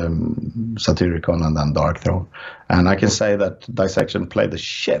Satyricon, and then Dark Throne. And I can say that Dissection played the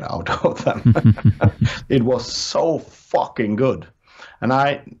shit out of them. It was so fucking good. And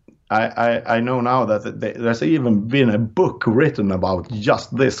I know now that there's even been a book written about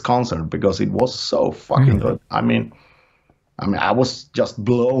just this concert because it was so fucking good. I mean, I was just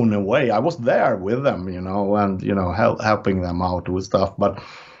blown away. I was there with them, and helping them out with stuff. But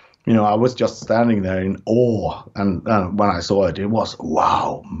I was just standing there in awe, and when I saw it, it was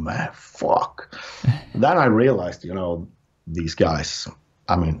wow, man, fuck. Then I realized, these guys,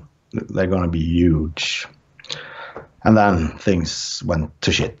 they're gonna be huge. And then things went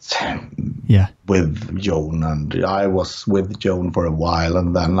to shit. Yeah. With Jon, and I was with Jon for a while,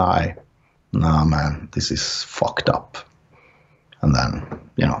 and then nah, man, this is fucked up. And then,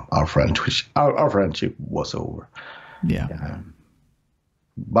 our friendship was over. Yeah.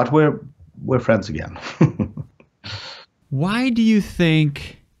 But we're friends again. Why do you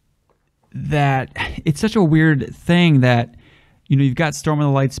think that it's such a weird thing that, you've got Storm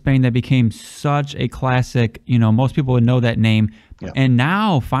of the Lightsbane that became such a classic, most people would know that name. Yeah. And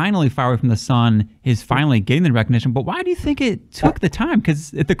now, finally, Far Away from the Sun is finally getting the recognition. But why do you think it took the time?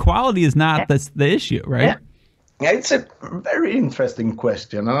 Because the quality is not the issue, right? Yeah, it's a very interesting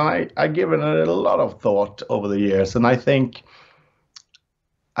question. And I've given it a lot of thought over the years. And I think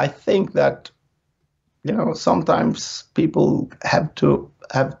that, sometimes people have to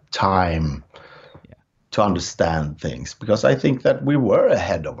have time to understand things, because I think that we were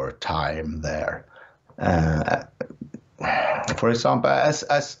ahead of our time there. For example,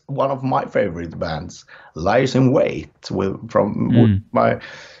 as one of my favorite bands, Lies in Wait, with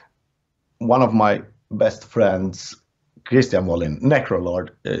one of my best friends, Christian Wallin,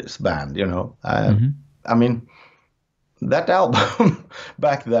 Necrolord's band. That album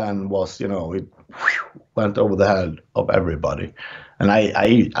back then was, it went over the head of everybody. And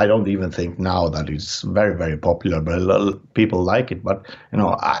I don't even think now that it's very, very popular, but a lot of people like it. But,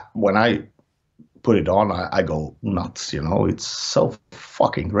 when I put it on, I go nuts, It's so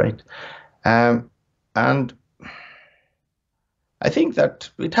fucking great. And I think that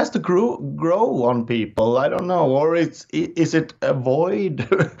it has to grow on people. I don't know. Or is it a void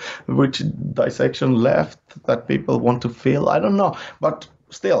which Dissection left that people want to fill? I don't know. But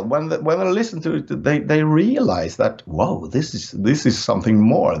still, when they listen to it, they realize that, whoa, this is something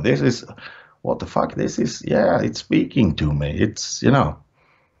more. This is, what the fuck? This is, it's speaking to me. It's, and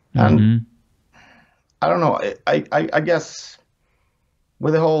I don't know. I guess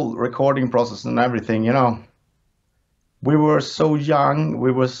with the whole recording process and everything, we were so young,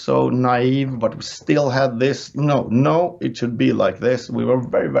 we were so naive, but we still had this, no, it should be like this. We were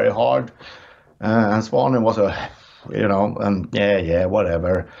very, very hard. And Svanen was and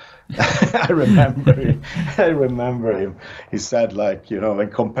whatever. I remember him. He said,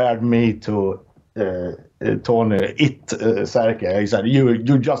 and compared me to Tony Serke. He said,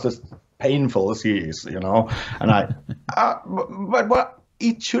 you're just as painful as he is, And but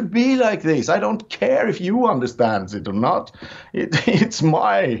it should be like this. I don't care if you understand it or not. It's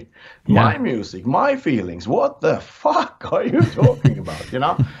my music, my feelings. What the fuck are you talking about?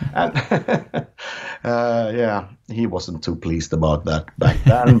 And he wasn't too pleased about that back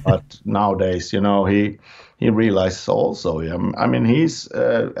then. But nowadays, he realizes also. He's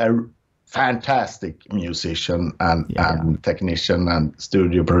a fantastic musician and technician and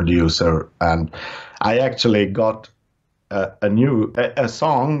studio producer. And I actually got a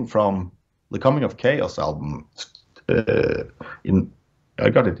song from the Coming of Chaos album. I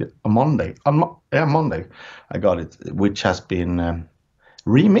got it on Monday. Monday I got it, which has been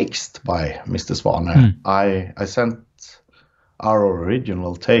remixed by Mr. Svanen. I sent our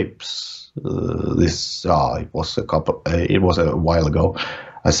original tapes. It was a while ago.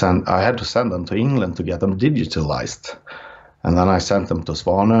 I had to send them to England to get them digitalized. And then I sent them to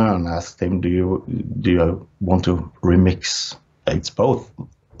Svanen and asked him, do you want to remix? It's both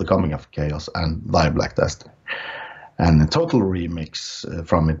The Coming of Chaos and Thy Black Destiny. And a total remix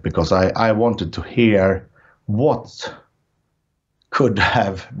from it, because I wanted to hear what could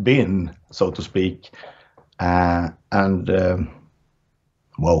have been, so to speak.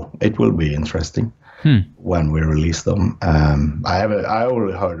 Well, it will be interesting when we release them. I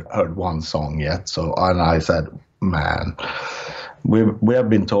only heard one song yet, and I said, man, we have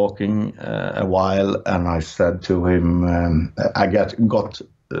been talking a while, and I said to him, I got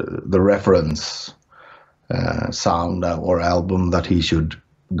the reference sound or album that he should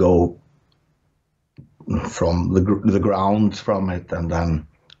go from the ground from it, and then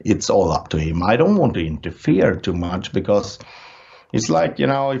it's all up to him. I don't want to interfere too much, because it's like,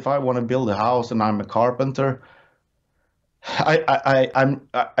 if I want to build a house and I'm a carpenter,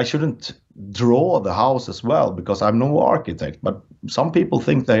 I shouldn't draw the house as well, because I'm no architect, but some people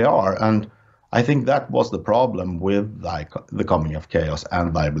think they are, and I think that was the problem with the Coming of Chaos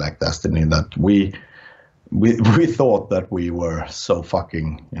and Thy Black Destiny, that we thought that we were so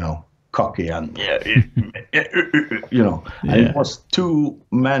fucking, cocky and and it was too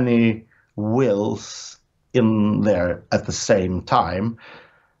many wills in there at the same time,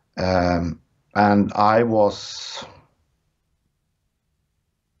 and I was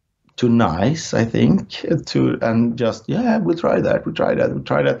too nice, I think, and just we try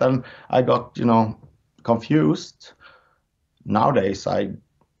that, and I got confused. Nowadays,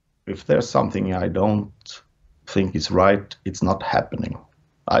 if there's something I don't think is right, it's not happening.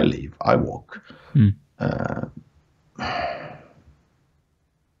 I leave. I walk.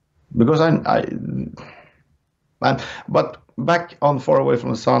 Because but back on Far Away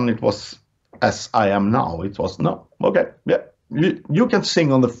from the Sun, it was As I Am Now. It was no, okay, yeah, you can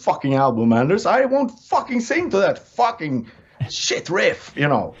sing on the fucking album, Anders. I won't fucking sing to that fucking shit riff. I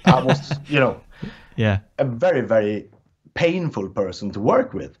was, a very, very painful person to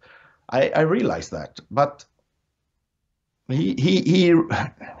work with. I realized that, but he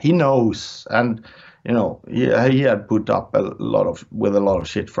knows, and he had put up a lot of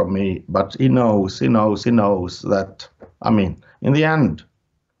shit from me, but he knows that, I mean, in the end,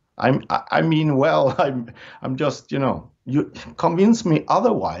 I mean well. I'm just, you convince me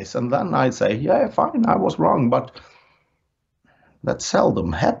otherwise, and then I say, yeah, fine, I was wrong, but that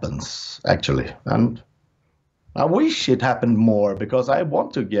seldom happens, actually, and I wish it happened more, because I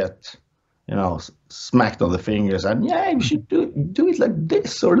want to get smacked on the fingers and you should do it like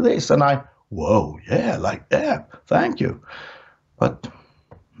this or this, and whoa, yeah, like that, thank you, but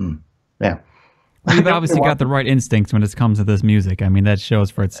yeah. Well, you've obviously got the right instincts when it comes to this music. I mean, that shows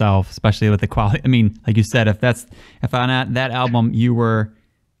for itself, especially with the quality. I mean, like you said, if on that album you were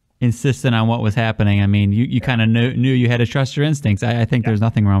insistent on what was happening, I mean, you kind of knew you had to trust your instincts. I think there's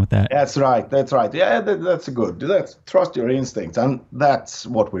nothing wrong with that. That's right. Yeah, that's good. That's trust your instincts, and that's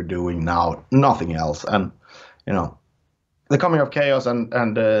what we're doing now. Nothing else. And the Coming of Chaos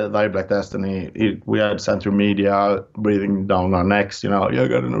and Thy Black Destiny, we had Central Media breathing down our necks. You're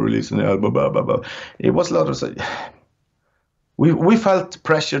gonna release an album, blah blah blah. It was a lot of. We felt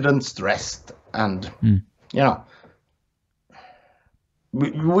pressured and stressed, and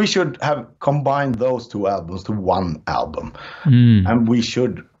we should have combined those two albums to one album, and we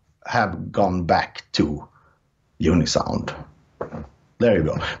should have gone back to Unisound. There you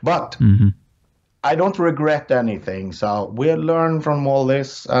go. But I don't regret anything. So we learned from all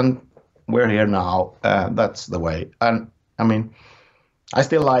this, and we're here now. That's the way. And I mean, I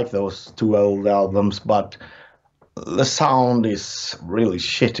still like those two old albums, but the sound is really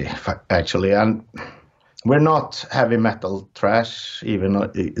shitty, actually. And we're not heavy metal trash, even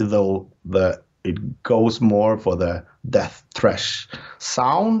though it goes more for the death thrash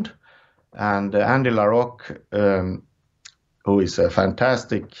sound. And Andy LaRocque, who is a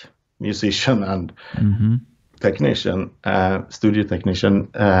fantastic musician and technician, studio technician,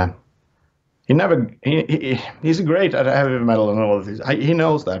 he's great at heavy metal and all of this. He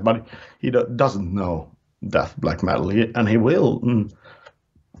knows that, but he doesn't know death black metal, and he will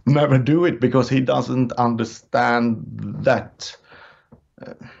never do it, because he doesn't understand that.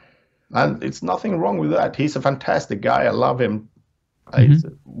 And it's nothing wrong with that. He's a fantastic guy. I love him. He's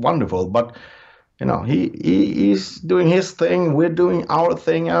wonderful. But he's doing his thing. We're doing our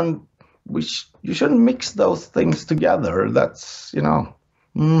thing, and you shouldn't mix those things together. That's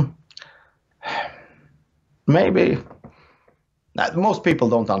maybe. Most people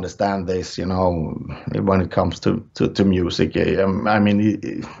don't understand this, when it comes to music. I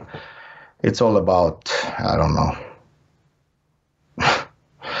mean, it's all about, I don't know,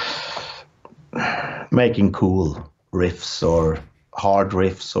 making cool riffs or hard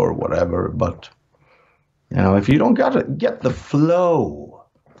riffs or whatever. But, if you don't get the flow,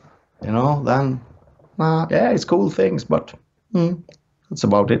 then, it's cool things, but that's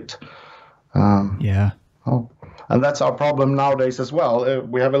about it. Yeah. Oh. And that's our problem nowadays as well.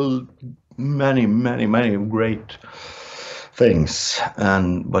 We have many great things,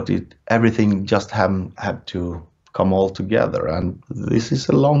 but everything just have to come all together. And this is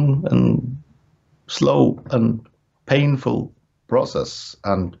a long and slow and painful process.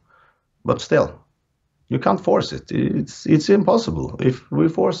 But still, you can't force it. It's impossible. If we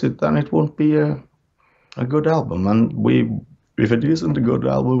force it, then it won't be a good album. And if it isn't a good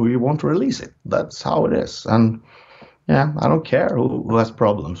album, we won't release it. That's how it is. And yeah, I don't care who has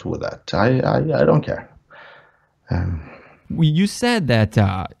problems with that. I don't care. You said that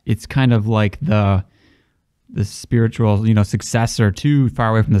it's kind of like the spiritual, successor to Far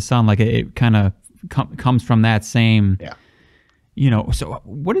Away from the Sun. Like it kind of comes from that same. Yeah. So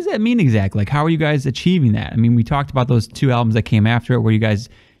what does that mean exactly? Like, how are you guys achieving that? I mean, we talked about those 2 albums that came after it, where you guys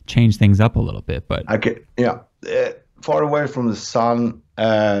changed things up a little bit, but Far Away from the Sun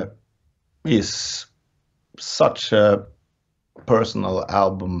is such a personal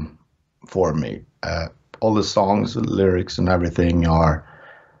album for me. All the songs, the lyrics, and everything are,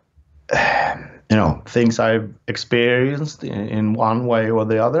 things I've experienced in one way or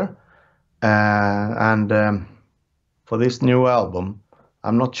the other. For this new album,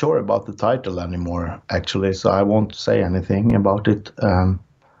 I'm not sure about the title anymore, actually, so I won't say anything about it.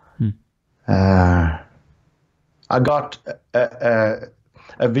 I got a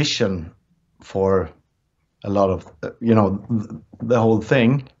vision for a lot of, the whole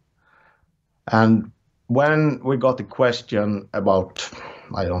thing. And when we got the question about,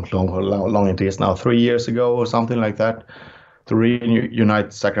 I don't know how long it is now, 3 years ago or something like that, to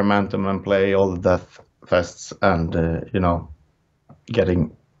reunite Sacramentum and play all the death fests and,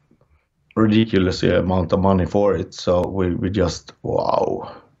 getting ridiculous amount of money for it. So we just,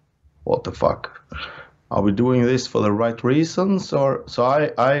 wow, what the fuck? Are we doing this for the right reasons? So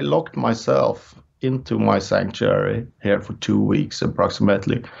I locked myself into my sanctuary here for 2 weeks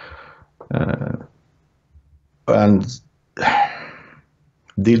approximately, and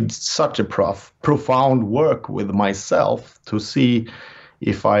did such a profound work with myself to see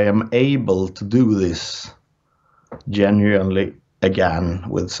if I am able to do this genuinely again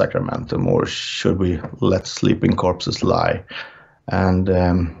with Sacramentum, or should we let sleeping corpses lie? And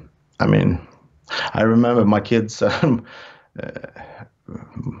I remember my kids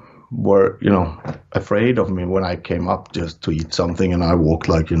were, afraid of me when I came up just to eat something, and I walked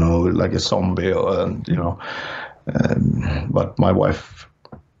like a zombie, but my wife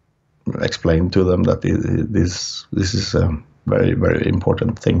explained to them that this is a very, very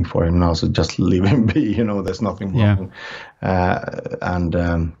important thing for him now, so just leave him be, there's nothing wrong.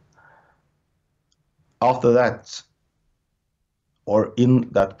 After that, or in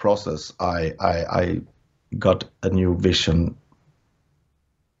that process, I got a new vision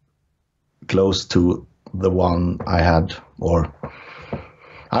close to the one I had, or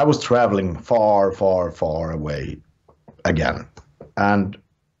I was traveling far, far, far away again, and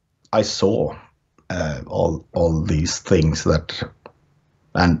I saw all these things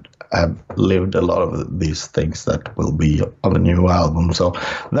and have lived a lot of these things that will be on the new album. So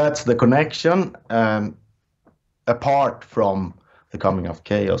that's the connection, apart from The Coming of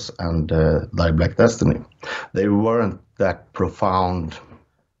Chaos and Thy Black Destiny. They weren't that profound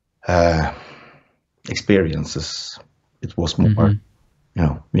experiences. It was more,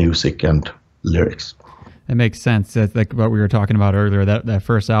 music and lyrics. That makes sense. That's like what we were talking about earlier, that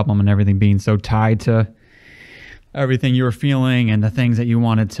first album and everything being so tied to everything you were feeling and the things that you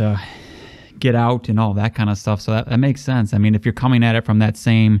wanted to get out and all that kind of stuff. So that makes sense. I mean, if you're coming at it from that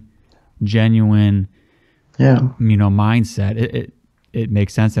same genuine, mindset, it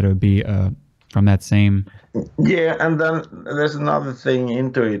makes sense that it would be from that same. Yeah, and then there's another thing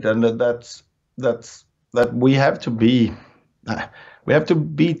into it, and that we have to be. We have to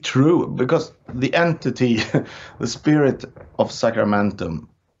be true, because the entity, the spirit of Sacramentum,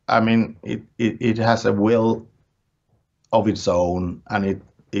 I mean, it has a will of its own, and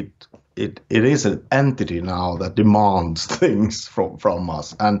it is an entity now that demands things from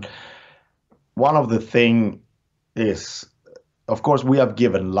us. And one of the things is, of course, we have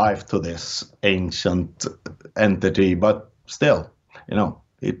given life to this ancient entity, but still,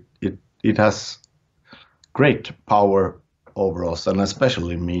 it has great power over us, and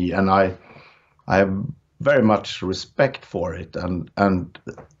especially me, and I have very much respect for it, and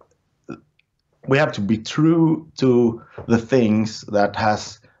we have to be true to the things that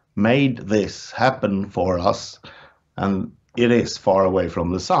has made this happen for us, and it is Far Away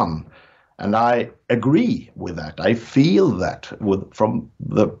from the Sun. And I agree with that. I feel that from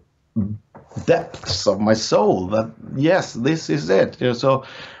the depths of my soul that yes, this is it. So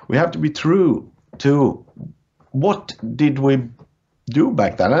we have to be true to what did we do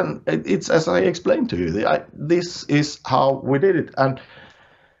back then? And it's as I explained to you, this is how we did it. And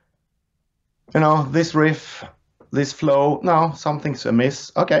this riff, this flow, no, something's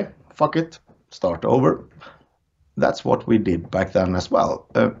amiss. Okay, fuck it, start over. That's what we did back then as well.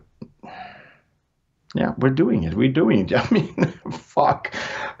 Yeah, we're doing it. I mean, fuck.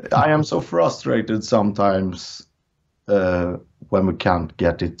 I am so frustrated sometimes when we can't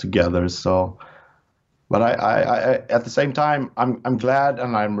get it together. So, but I at the same time, I'm glad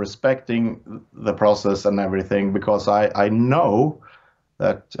and I'm respecting the process and everything, because I know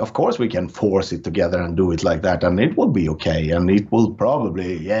that of course we can force it together and do it like that, and it will be okay, and it will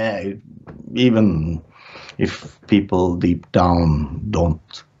probably, even if people deep down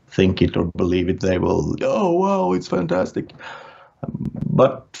don't think it or believe it, they will, oh wow, it's fantastic.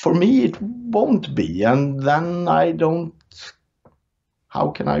 But for me it won't be, and then how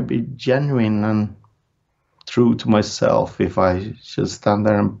can I be genuine and true to myself if I should stand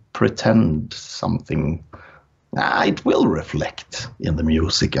there and pretend something? It will reflect in the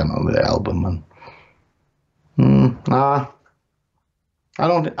music and on the album, and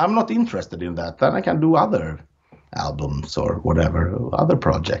I'm not interested in that. Then I can do other albums or whatever, other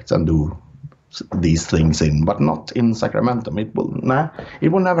projects, and do these things in, but not in Sacramentum. It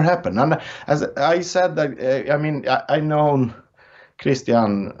will never happen. And as I said, that I known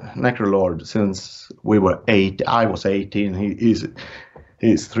Christian Necrolord since we were 8. I was 18.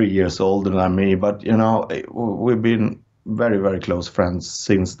 He's 3 years older than me, but we've been very, very close friends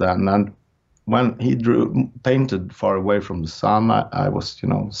since then. And when he painted Far Away from the Sun, I was,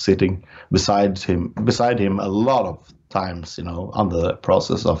 sitting beside him a lot of times, on the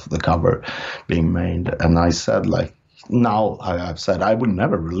process of the cover being made. And I said, I've said I would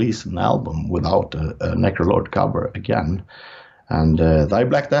never release an album without a Necrolord cover again. And Thy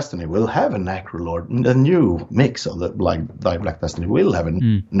Black Destiny will have a Necrolord, a new mix of Thy Black Destiny will have a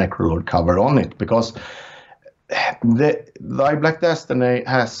Necrolord cover on it, because Thy Black Destiny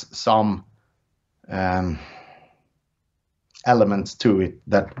has some elements to it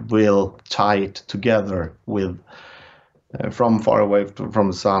that will tie it together with From Far Away from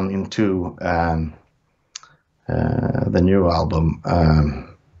the Sun into the new album.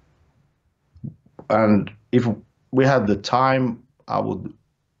 And if we had the time, I would.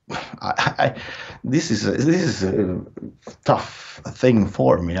 This is a tough thing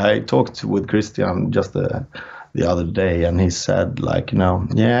for me. I talked with Christian just the other day, and he said,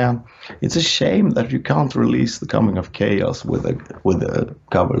 it's a shame that you can't release The Coming of Chaos with a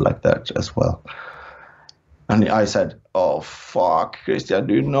cover like that as well. And I said, oh fuck, Christian,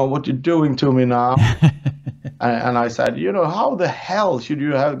 do you know what you're doing to me now? And I said, how the hell should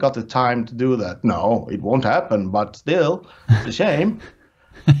you have got the time to do that? No, it won't happen, but still, it's a shame.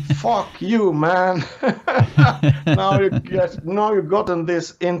 Fuck you, man. Now you've gotten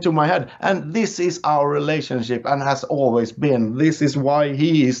this into my head. And this is our relationship and has always been. This is why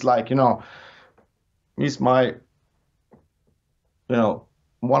he is he's my,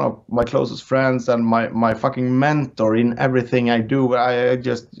 one of my closest friends and my fucking mentor in everything I do. I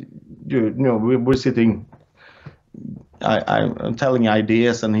just, we're sitting, I'm telling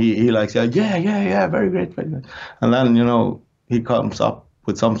ideas, and he likes, yeah, very great. And then, he comes up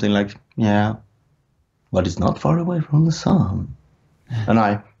with something like, yeah, but it's not far away from the sun. And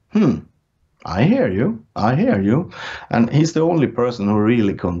I hear you. And he's the only person who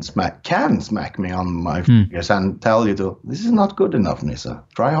really can smack me on my fingers and tell you this is not good enough, Nisse.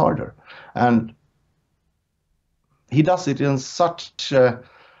 Try harder. And he does it in such a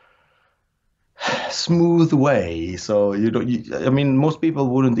smooth way. So most people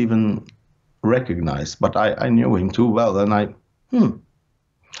wouldn't even recognize, but I knew him too well, and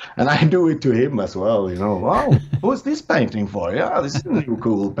and I do it to him as well, Wow, who's this painting for? Yeah, this is a new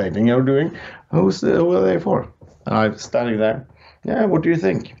cool painting you're doing. Who are they for? And I'm standing there. Yeah, what do you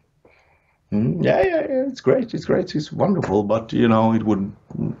think? Yeah, it's great. It's wonderful. But, it would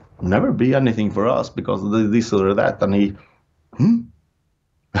never be anything for us because of this or that. And he,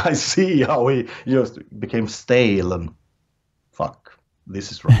 I see how he just became stale and fuck.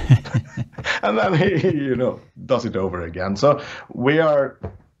 This is right. And then he, does it over again. So we are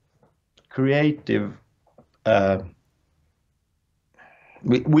creative.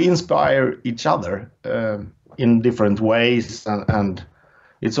 We inspire each other in different ways, and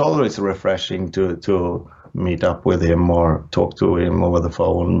it's always refreshing to meet up with him or talk to him over the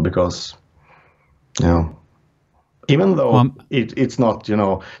phone, because, even though it's not,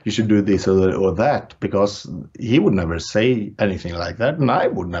 you should do this or that, because he would never say anything like that, and I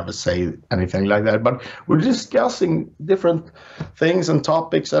would never say anything like that. But we're discussing different things and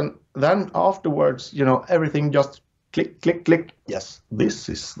topics, and then afterwards, everything just click, click, click. Yes, this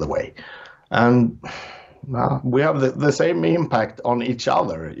is the way. And we have the same impact on each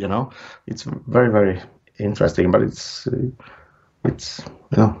other, It's very, very interesting, but it's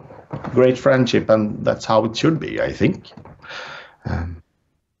great friendship, and that's how it should be, I think. I'm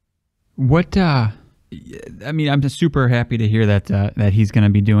just super happy to hear that that he's going to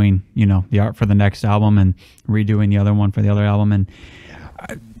be doing, the art for the next album and redoing the other one for the other album. And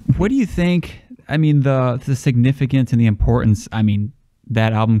what do you think? I mean, the significance and the importance. I mean,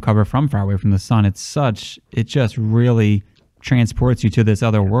 that album cover, From Far Away from the Sun, it just really transports you to this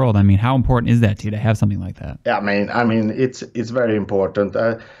other world. I mean, how important is that to you to have something like that? Yeah, I mean, it's very important.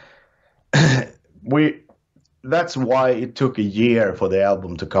 That's why it took a year for the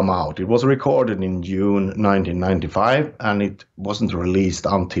album to come out. It was recorded in June 1995, and it wasn't released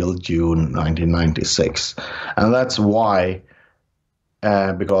until June 1996. And that's why,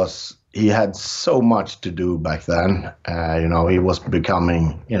 because he had so much to do back then. He was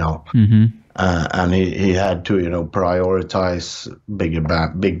becoming, and he had to, prioritize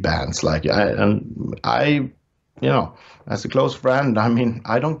big bands. Like I, as a close friend, I mean,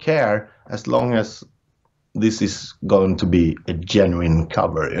 I don't care as long as this is going to be a genuine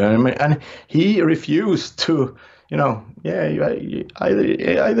cover. You know what I mean? And he refused to, either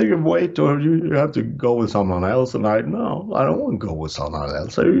you wait or you have to go with someone else. And I don't want to go with someone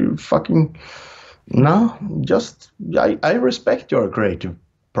else. So you fucking, no, just, I respect your creative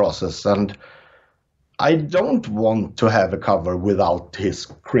process, and I don't want to have a cover without his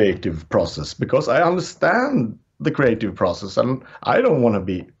creative process, because I understand the creative process, and I don't want to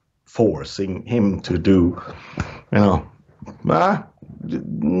be forcing him to do, no,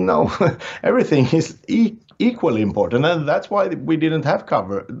 everything is equally important, and that's why we didn't have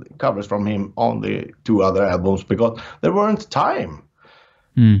covers from him on the two other albums, because there weren't time.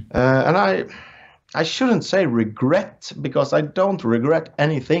 And I shouldn't say regret, because I don't regret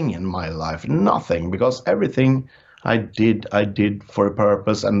anything in my life, nothing, because everything I did for a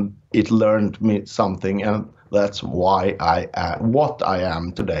purpose, and it learned me something, and that's why I am what I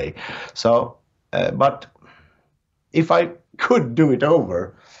am today. So, but if I could do it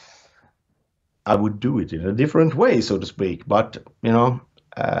over, I would do it in a different way, so to speak. But,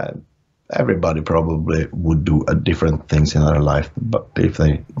 everybody probably would do different things in their life, but if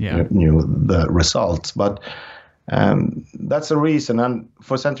they knew the results. But that's the reason. And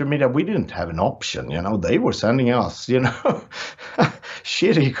for Century Media, we didn't have an option. They were sending us,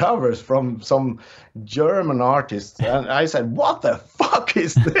 shitty covers from some German artists, and I said, "What the fuck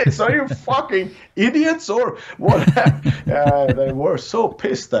is this? Are you fucking idiots or what?" They were so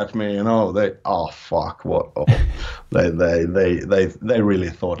pissed at me. They fuck what? Oh, they really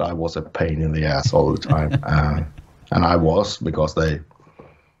thought I was a pain in the ass all the time, and I was, because they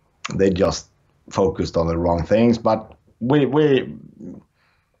just focused on the wrong things. But we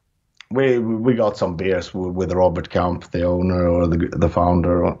got some beers with Robert Kamp, the owner or the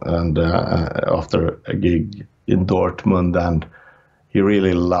founder, and after a gig in Dortmund, and he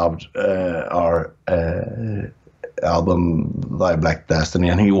really loved our album Thy Black Destiny,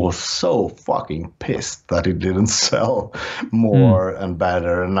 and he was so fucking pissed that it didn't sell more and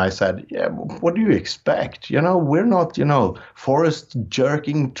better. And I said, yeah, what do you expect? We're not, forest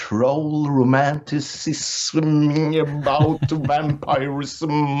jerking troll romanticism about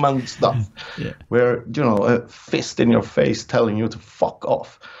vampirism and stuff. Yeah. We're, a fist in your face telling you to fuck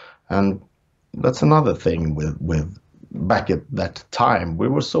off. And that's another thing with back at that time, we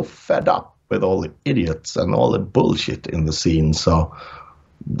were so fed up with all the idiots and all the bullshit in the scene. So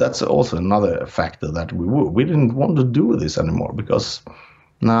that's also another factor that we didn't want to do this anymore, because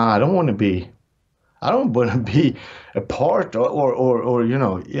I don't want to be a part or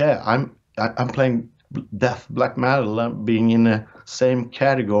I'm playing death black metal and being in the same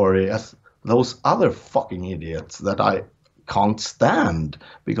category as those other fucking idiots that I can't stand,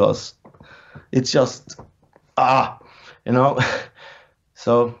 because it's just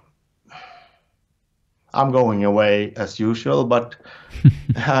so I'm going away as usual, but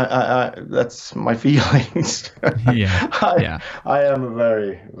that's my feelings. I am a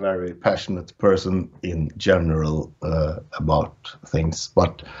very, very passionate person in general about things,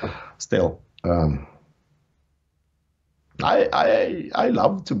 but still, I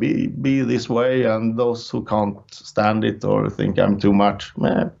love to be this way, and those who can't stand it or think I'm too much,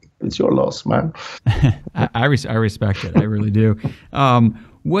 it's your loss, man. I respect it. I really do.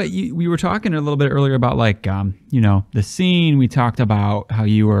 We were talking a little bit earlier about like, the scene. We talked about how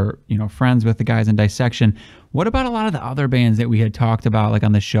you were, friends with the guys in Dissection. What about a lot of the other bands that we had talked about, like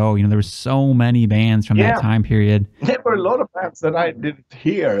on the show? There were so many bands from that time period. There were a lot of bands that I didn't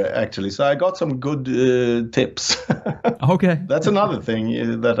hear, actually. So I got some good tips. Okay. That's another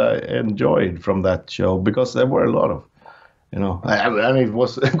thing that I enjoyed from that show, because there were a lot of, and it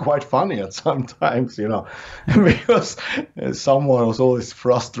was quite funny at sometimes, because someone was always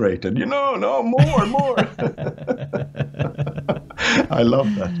frustrated, no, more. I love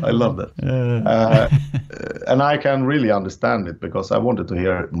that. And I can really understand it, because I wanted to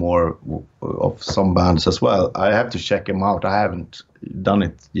hear more of some bands as well. I have to check them out. I haven't done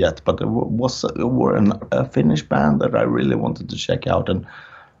it yet, but there were a Finnish band that I really wanted to check out, and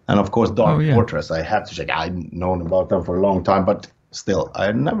of course Dark Fortress. I have to check. I've known about them for a long time, but still,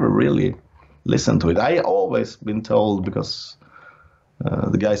 I never really listened to it. I always been told, because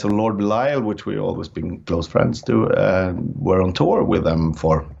the guys of Lord Belial, which we always been close friends to, were on tour with them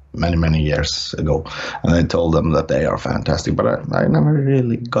for many years ago, and I told them that they are fantastic, but I never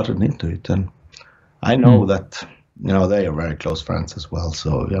really gotten into it. And I know that they are very close friends as well.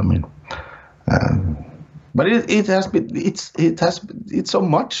 So I mean, but it's so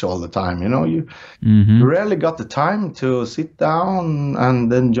much all the time. You rarely got the time to sit down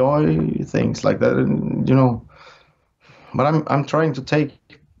and enjoy things like that, and But I'm trying to take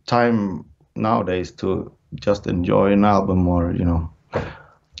time nowadays to just enjoy an album, or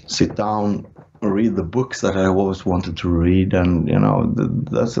sit down and read the books that I always wanted to read. And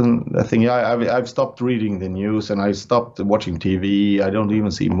that's a thing. I've stopped reading the news, and I stopped watching TV. I don't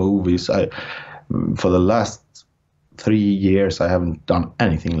even see movies. For the last 3 years, I haven't done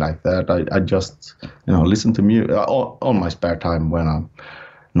anything like that. I just listen to music on my spare time when I'm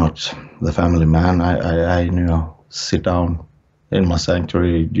not the family man. I sit down in my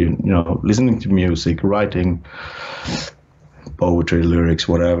sanctuary, listening to music, writing poetry, lyrics,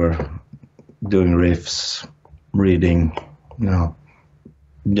 whatever, doing riffs, reading,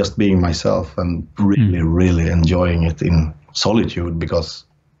 just being myself, and really enjoying it in solitude, because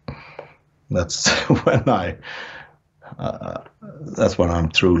that's that's when I'm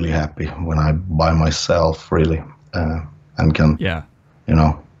truly happy, when I'm by myself, really, and can,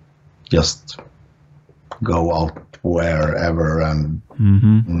 just go out wherever and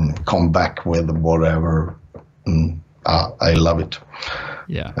come back with whatever. I love it.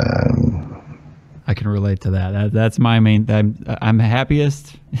 Yeah. I can relate to that. That's my main. I'm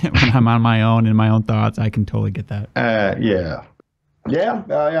happiest when I'm on my own, in my own thoughts. I can totally get that. Yeah,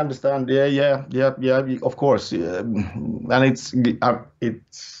 I understand. Yeah. Of course, and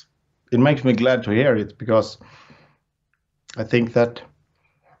it makes me glad to hear it, because I think that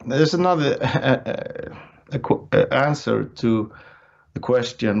there's another answer to the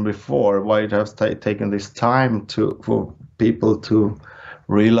question before, why it has taken this time for people to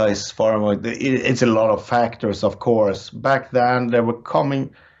realize far more. It's a lot of factors, of course. Back then, they were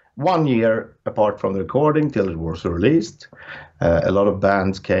coming 1 year apart from the recording till it was released. A lot of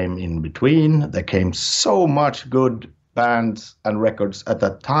bands came in between. There came so much good bands and records at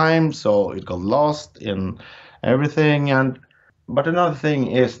that time, so it got lost in everything. But another thing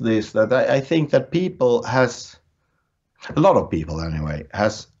is this, that I think that a lot of people anyway,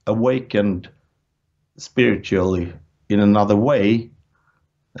 has awakened spiritually in another way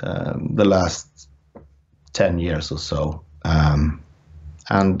the last 10 years or so.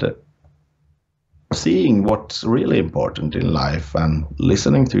 And seeing what's really important in life and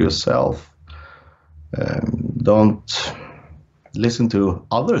listening to yourself. Don't listen to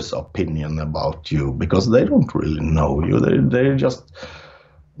others' opinion about you, because they don't really know you. They just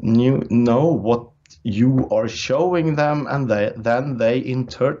know what you are showing them, and then they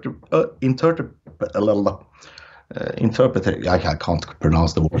interpret. I can't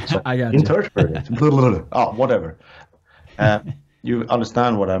pronounce the word. So I got interpret it. Whatever. You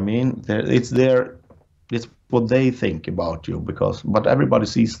understand what I mean? It's what they think about you, but everybody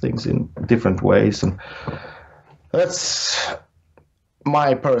sees things in different ways, and that's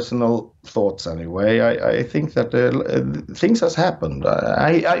my personal thoughts anyway. I think that things has happened.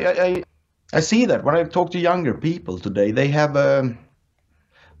 I see that when I talk to younger people today, they have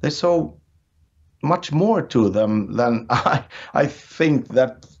there's so much more to them than I think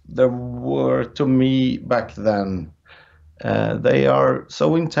that there were to me back then. They are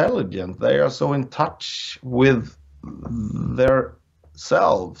so intelligent. They are so in touch with their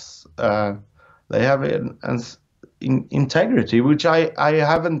selves. They have an integrity, which I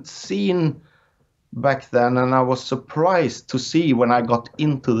haven't seen back then, and I was surprised to see when I got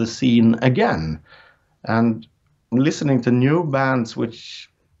into the scene again and listening to new bands, which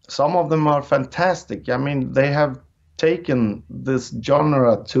some of them are fantastic. I mean, they have taken this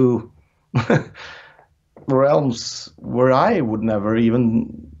genre to realms where I would never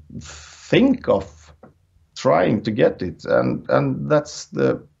even think of trying to get it, and that's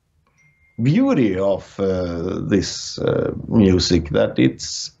the beauty of this music, that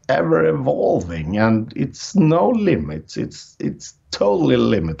it's ever evolving and it's no limits. It's totally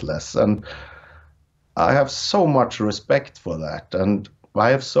limitless, and I have so much respect for that, and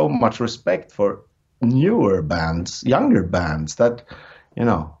I have so much respect for newer bands, younger bands that,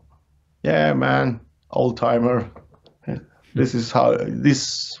 yeah, man, old timer. This is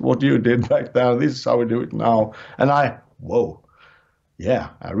what you did back then. This is how we do it now. And whoa,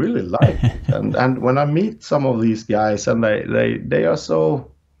 yeah, I really like it. And when I meet some of these guys, and they are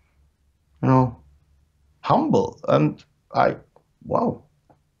so, humble, and wow,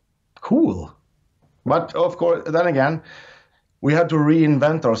 cool. But of course, then again, we had to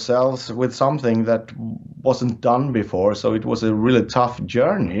reinvent ourselves with something that wasn't done before. So it was a really tough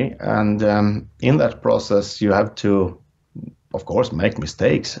journey. And in that process, you have to, of course, make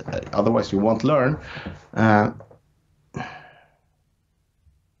mistakes. Otherwise, you won't learn.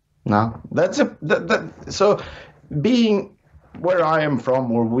 No, so being where I am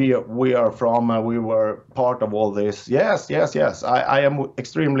from, or we are from, we were part of all this. Yes. I am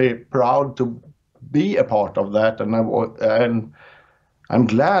extremely proud to be a part of that, and I'm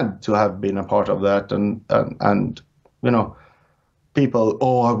glad to have been a part of that. And people,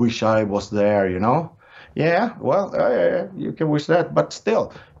 oh, I wish I was there. Yeah, well, you can wish that, but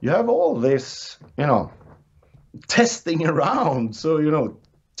still, you have all this, testing around. So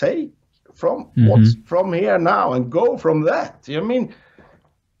take from what's from here now and go from that. I mean,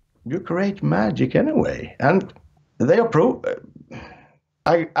 you create magic anyway, and they are proof.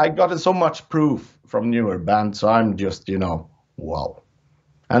 I got so much proof from newer bands, so I'm just, wow.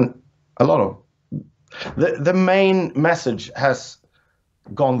 And a lot of the main message has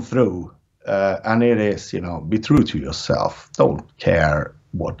gone through, and it is, be true to yourself. Don't care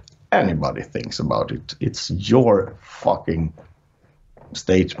what anybody thinks about it. It's your fucking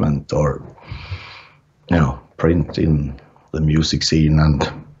statement, or print in the music scene, and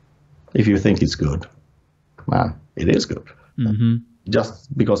if you think it's good, man, it is good.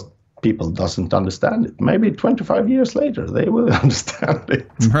 Just because people doesn't understand it, maybe 25 years later they will understand it.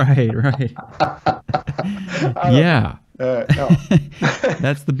 Right. Yeah. No.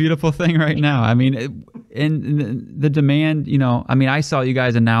 That's the beautiful thing right now. I mean, in the demand, I mean, I saw you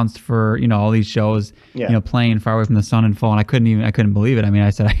guys announced for, all these shows, playing Far Away from the Sun and Fall, and I couldn't believe it. I mean, I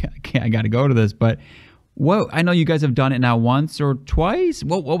said, I got to go to this, but I know you guys have done it now once or twice.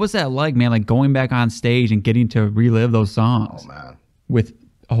 What was that like, man? Like going back on stage and getting to relive those songs with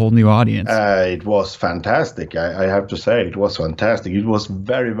a whole new audience. It was fantastic. I have to say, it was fantastic. It was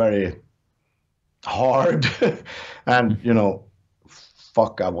very, very hard. And,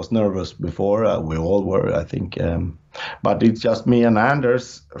 I was nervous before. We all were, I think. But it's just me and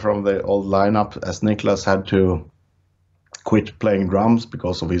Anders from the old lineup, as Niklas had to quit playing drums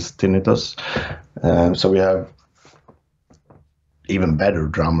because of his tinnitus. So we have even better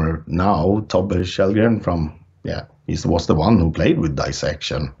drummer now, Tobbe Kjellgren from, he was the one who played with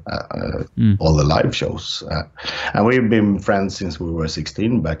Dissection, all the live shows. And we've been friends since we were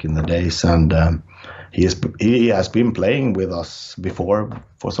 16 back in the days. And he has been playing with us before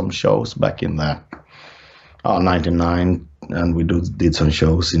for some shows back in the 99, and we did some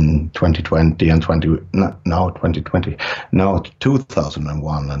shows in 2020 and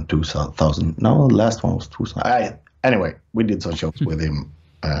 2001 and 2000. No, the last one was 2000. Anyway, we did some shows with him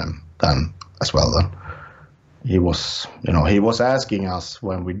then as well. Then he was asking us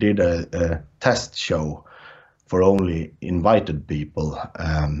when we did a test show for only invited people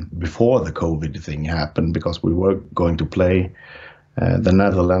before the COVID thing happened, because we were going to play the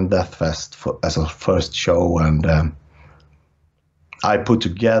Netherlands Death Fest as a first show, and I put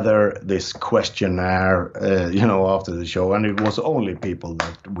together this questionnaire, after the show, and it was only people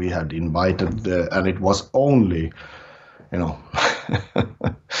that we had invited, and it was only,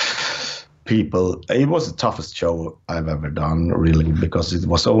 people. It was the toughest show I've ever done, really, because it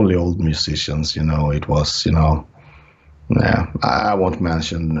was only old musicians. It was, I won't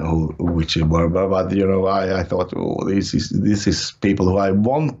mention which it were, but I thought, this is people who I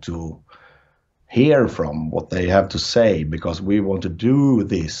want to hear from what they have to say, because we want to do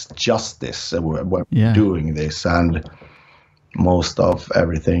this justice when we're doing this. And most of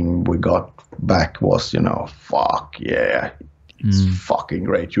everything we got back was, fuck yeah, it's fucking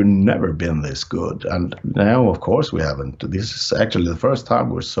great. You've never been this good. And now, of course, we haven't. This is actually the first time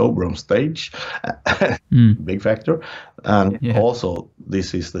we're sober on stage. Big factor. And also,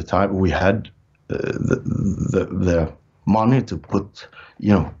 this is the time we had the money to put,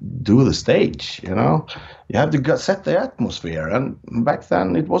 do the stage, You have to set the atmosphere. And back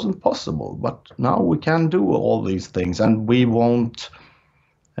then it wasn't possible. But now we can do all these things, and we won't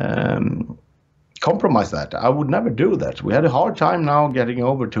compromise that. I would never do that. We had a hard time now getting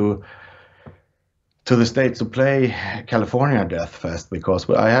over to the States to play California Death Fest, because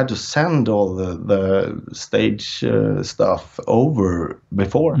I had to send all the stage stuff over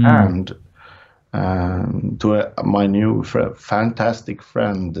beforehand to my new fantastic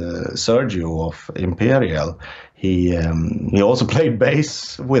friend Sergio of Imperial. He also played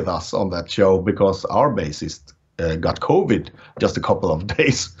bass with us on that show, because our bassist got COVID just a couple of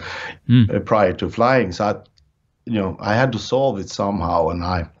days prior to flying. So I had to solve it somehow, and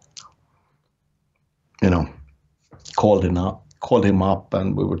I called him up,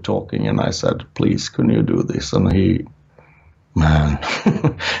 and we were talking, and I said, please, can you do this? And he, man,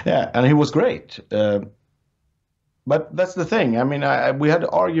 and he was great. But that's the thing. I mean, we had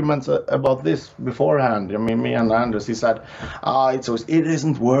arguments about this beforehand. I mean, me and Anders, he said, it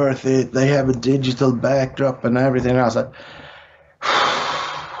isn't worth it. They have a digital backdrop and everything. I said,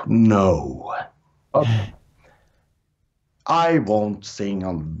 no. Okay. I won't sing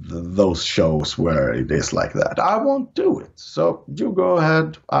on those shows where it is like that. I won't do it. So you go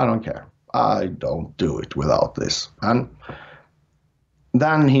ahead. I don't care. I don't do it without this. And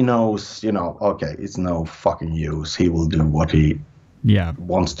then he knows, okay, it's no fucking use. He will do what he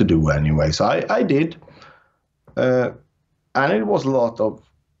wants to do anyway. So I did. And it was a lot of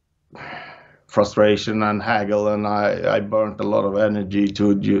frustration and haggle, and I burnt a lot of energy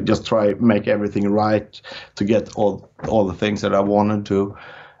to just try make everything right, to get all the things that I wanted to.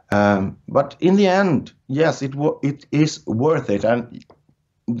 But in the end, yes, it is worth it. And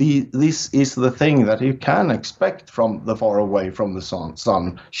this is the thing that you can expect from the Far Away from the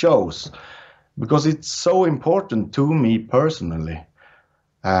Sun shows, because it's so important to me personally,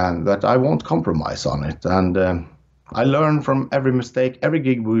 and that I won't compromise on it. And I learn from every mistake, every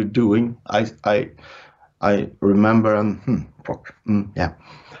gig we're doing. I remember and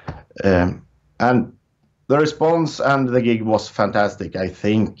and the response and the gig was fantastic. I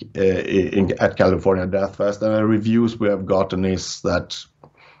think at California Death Fest, and the reviews we have gotten is that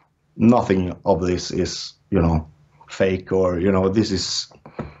nothing of this is fake, or this is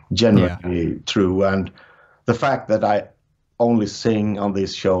genuinely true. And the fact that I only sing on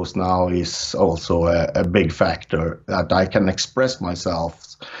these shows now is also a big factor, that I can express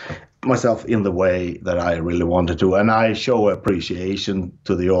myself in the way that I really wanted to, and I show appreciation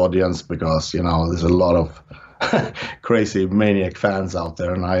to the audience, because there's a lot of crazy maniac fans out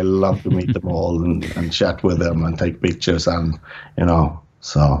there, and I love to meet them all and chat with them and take pictures, and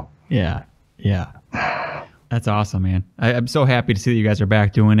so yeah, that's awesome, man. I'm so happy to see that you guys are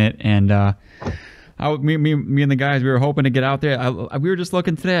back doing it. And me and the guys, we were hoping to get out there. We were just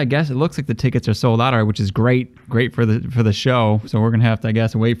looking today. I guess it looks like the tickets are sold out, which is great for the show. So we're gonna have to, I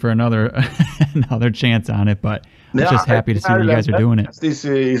guess, wait for another chance on it. But I'm just happy to see that you guys are doing it. This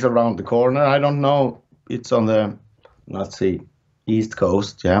is around the corner. I don't know. It's on the, let's see, East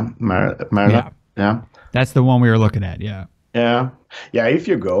Coast. Yeah, Maryland. Yeah, that's the one we were looking at. Yeah. If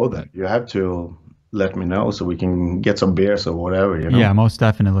you go there, you have to let me know so we can get some beers or whatever. Yeah, most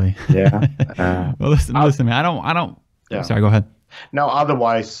definitely. Yeah. Well, listen, man. I don't. Yeah. Sorry, go ahead. No,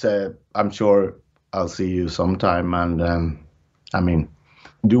 otherwise, I'm sure I'll see you sometime, and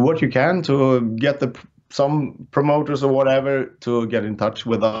do what you can to get some promoters or whatever to get in touch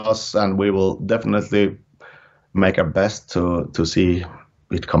with us, and we will definitely make our best to see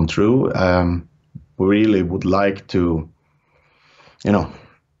it come true. We really would like to,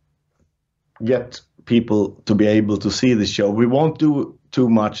 get people to be able to see the show. We won't do too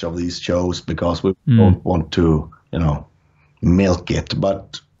much of these shows because we don't want to, milk it.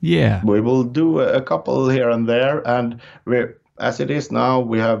 But we will do a couple here and there. And as it is now,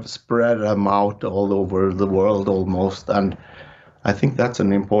 we have spread them out all over the world almost. And I think that's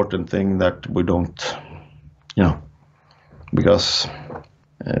an important thing, that we don't, because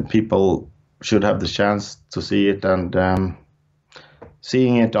people should have the chance to see it. And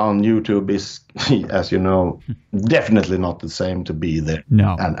seeing it on YouTube is, as you know, definitely not the same to be there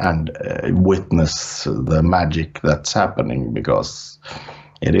and witness the magic that's happening, because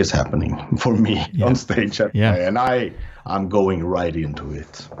it is happening for me on stage. And I'm going right into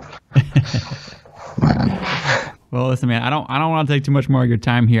it. Man. Well, listen, man, I don't want to take too much more of your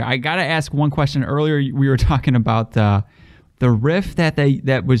time here. I got to ask one question. Earlier, we were talking about the riff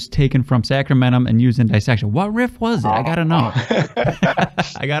that was taken from Sacramentum and used in Dissection. What riff was it? I gotta know.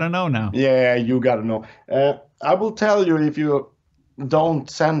 I gotta know now. Yeah, you gotta know. I will tell you if you don't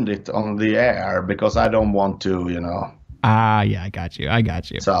send it on the air, because I don't want to, Yeah, I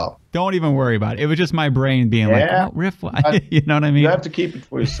got you. So don't even worry about it. It was just my brain being like, what riff? You know what I mean? You have to keep it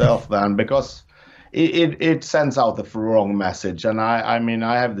for yourself then, because it sends out the wrong message. And I mean,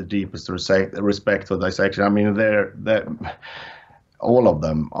 I have the deepest respect for Dissection. I mean, they're all of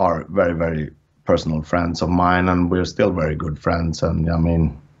them are very, very personal friends of mine, and we're still very good friends. And I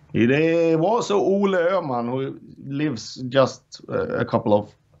mean, it was Ole Öhman, who lives just a couple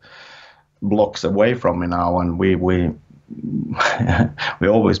of blocks away from me now, and we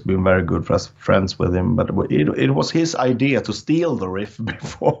always been very good friends with him. But it was his idea to steal the riff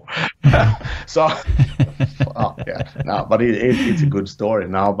before, so no, but it's a good story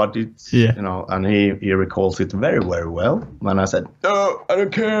now. But it's and he recalls it very, very well. When I said, "No, I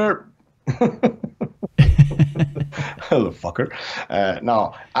don't care." Hello, fucker.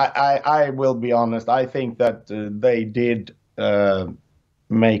 No, I will be honest. I think that they did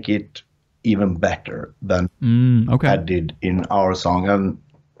make it even better than I did in our song. And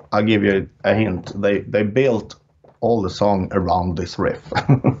I'll give you a hint. They built all the song around this riff.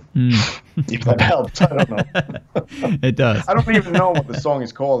 If that helps, I don't know. It does. I don't even know what the song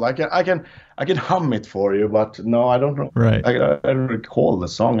is called. I can hum it for you, but no, I don't know. Right. I don't recall the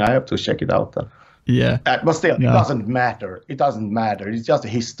song. I have to check it out then. Yeah. But still, it doesn't matter. It doesn't matter. It's just a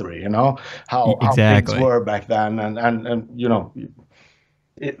history, how things were back then, and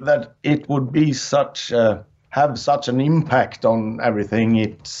that it would be have such an impact on everything.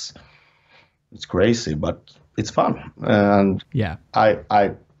 It's crazy, but it's fun. And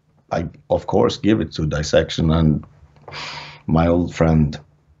I of course give it to Dissection and my old friend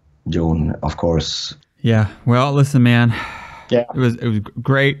Jon, of course. Yeah. Well, listen, man. Yeah. It was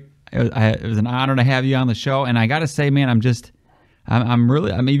great. It was an honor to have you on the show, and I got to say, man, I'm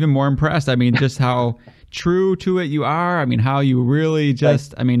even more impressed. I mean, just how true to it you are. I mean, how you really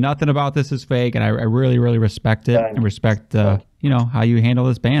nothing about this is fake, and I really, really respect it and respect, how you handle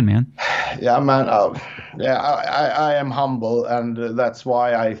this band, man. Yeah, man. I am humble, and that's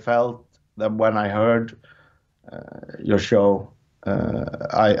why I felt that when I heard your show,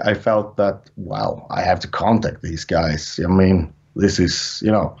 I felt that, wow, I have to contact these guys. I mean, this is,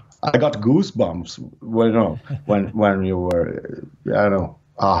 I got goosebumps when you were,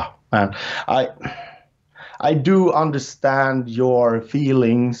 man, I do understand your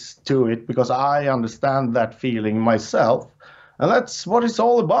feelings to it, because I understand that feeling myself, and that's what it's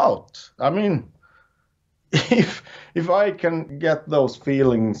all about. I mean, if I can get those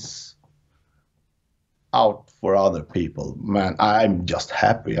feelings out for other people, man, I'm just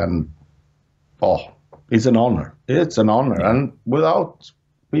happy, and it's an honor. It's an honor, and without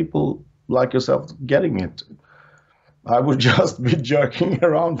people like yourself getting it, I would just be jerking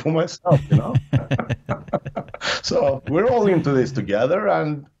around for myself, So we're all into this together,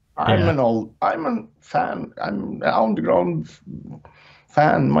 and I'm a fan. I'm an underground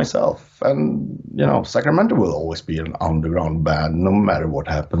fan myself, and Sacramentum will always be an underground band, no matter what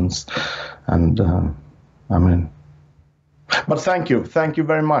happens. And but thank you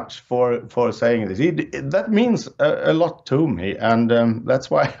very much for saying this. That means a lot to me, and that's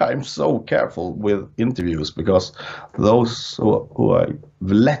why I'm so careful with interviews, because those who I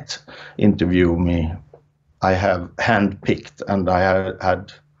let interview me, I have handpicked, and I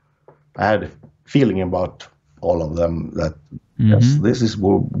had a feeling about all of them that yes, this is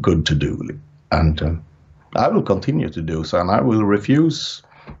good to do, and I will continue to do so, and I will refuse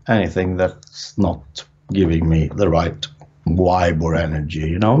anything that's not giving me the right vibe or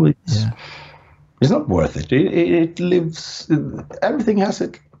energy. It's not worth it. It lives. Everything has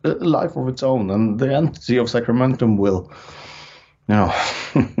a life of its own, and the entity of Sacramentum will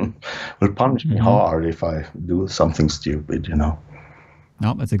punish me hard if I do something stupid. No,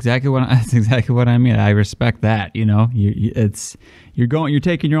 that's exactly what I mean. I respect that. You're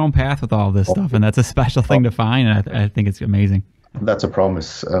taking your own path with all of this stuff, and that's a special thing to find. And I think it's amazing. That's a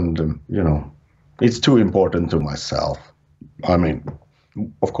promise, and it's too important to myself. I mean,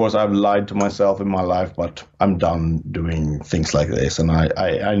 of course, I've lied to myself in my life, but I'm done doing things like this, and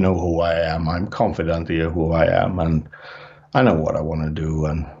I know who I am. I'm confident in who I am, and I know what I want to do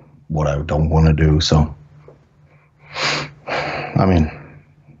and what I don't want to do. So, I mean,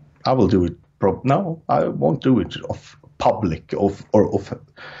 I will do it. No, I won't do it of public or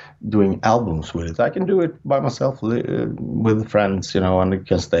doing albums with it. I can do it by myself with friends, and it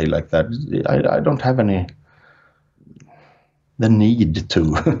can stay like that. I don't have the need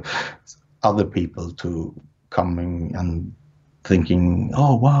to other people to coming and thinking,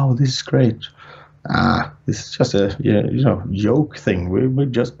 oh wow, this is great. This is just a joke thing. We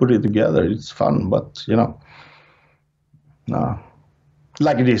just put it together. It's fun, but no,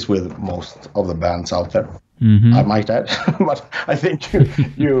 like it is with most of the bands out there. Mm-hmm. I might add, but I think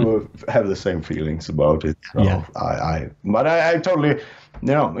you have the same feelings about it. So yeah. I totally,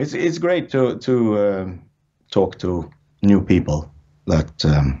 it's great to talk to new people that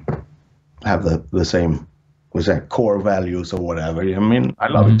have the same, we say, core values or whatever. I mean, I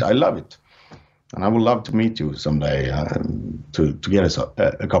love it. I love it. And I would love to meet you someday to get us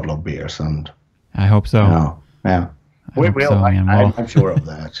a couple of beers. And I hope so. Yeah. We will. So, I'm sure of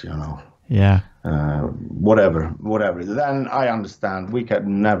that, Yeah. Whatever. Then I understand we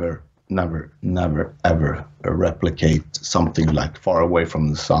can never, ever replicate something like Far Away from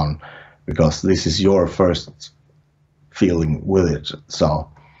the Sun, because this is your first feeling with it. So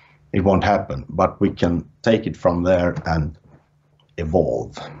it won't happen. But we can take it from there and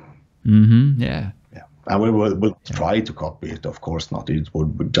evolve. Mm-hmm. Yeah. And we'll try to copy it. Of course not. It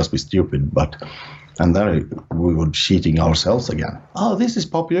would just be stupid. And then we would cheating ourselves again. Oh, this is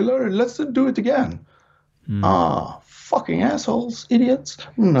popular. Let's do it again. Fucking assholes, idiots.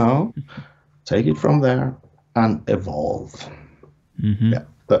 No, take it from there and evolve. Mm-hmm. Yeah,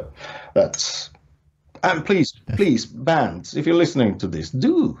 that's. And please, bands, if you're listening to this,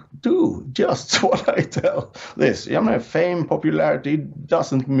 do just what I tell this. Fame, popularity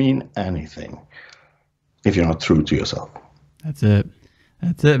doesn't mean anything if you're not true to yourself. That's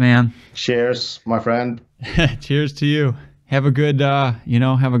it, man. Cheers, my friend. Cheers to you. Have a good,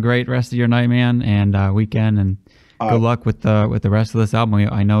 have a great rest of your night, man, and weekend, and good luck with the rest of this album.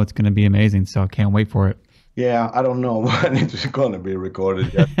 I know it's going to be amazing, so I can't wait for it. Yeah, I don't know when it's going to be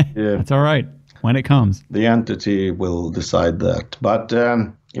recorded yet. Yeah. That's all right. When it comes, the entity will decide that. But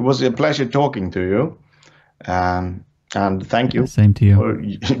it was a pleasure talking to you, and thank you. Same to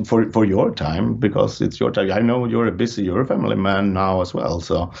you for your time, because it's your time. I know you're a family man now as well.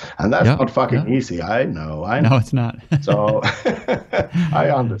 So, and that's not fucking easy. I know. No, it's not. So I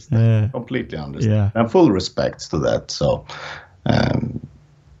understand, completely understand, and full respect to that. So,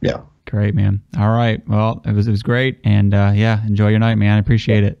 yeah. Great, man. All right. Well, it was great, and enjoy your night, man. I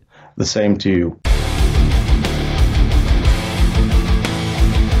appreciate it. The same to you.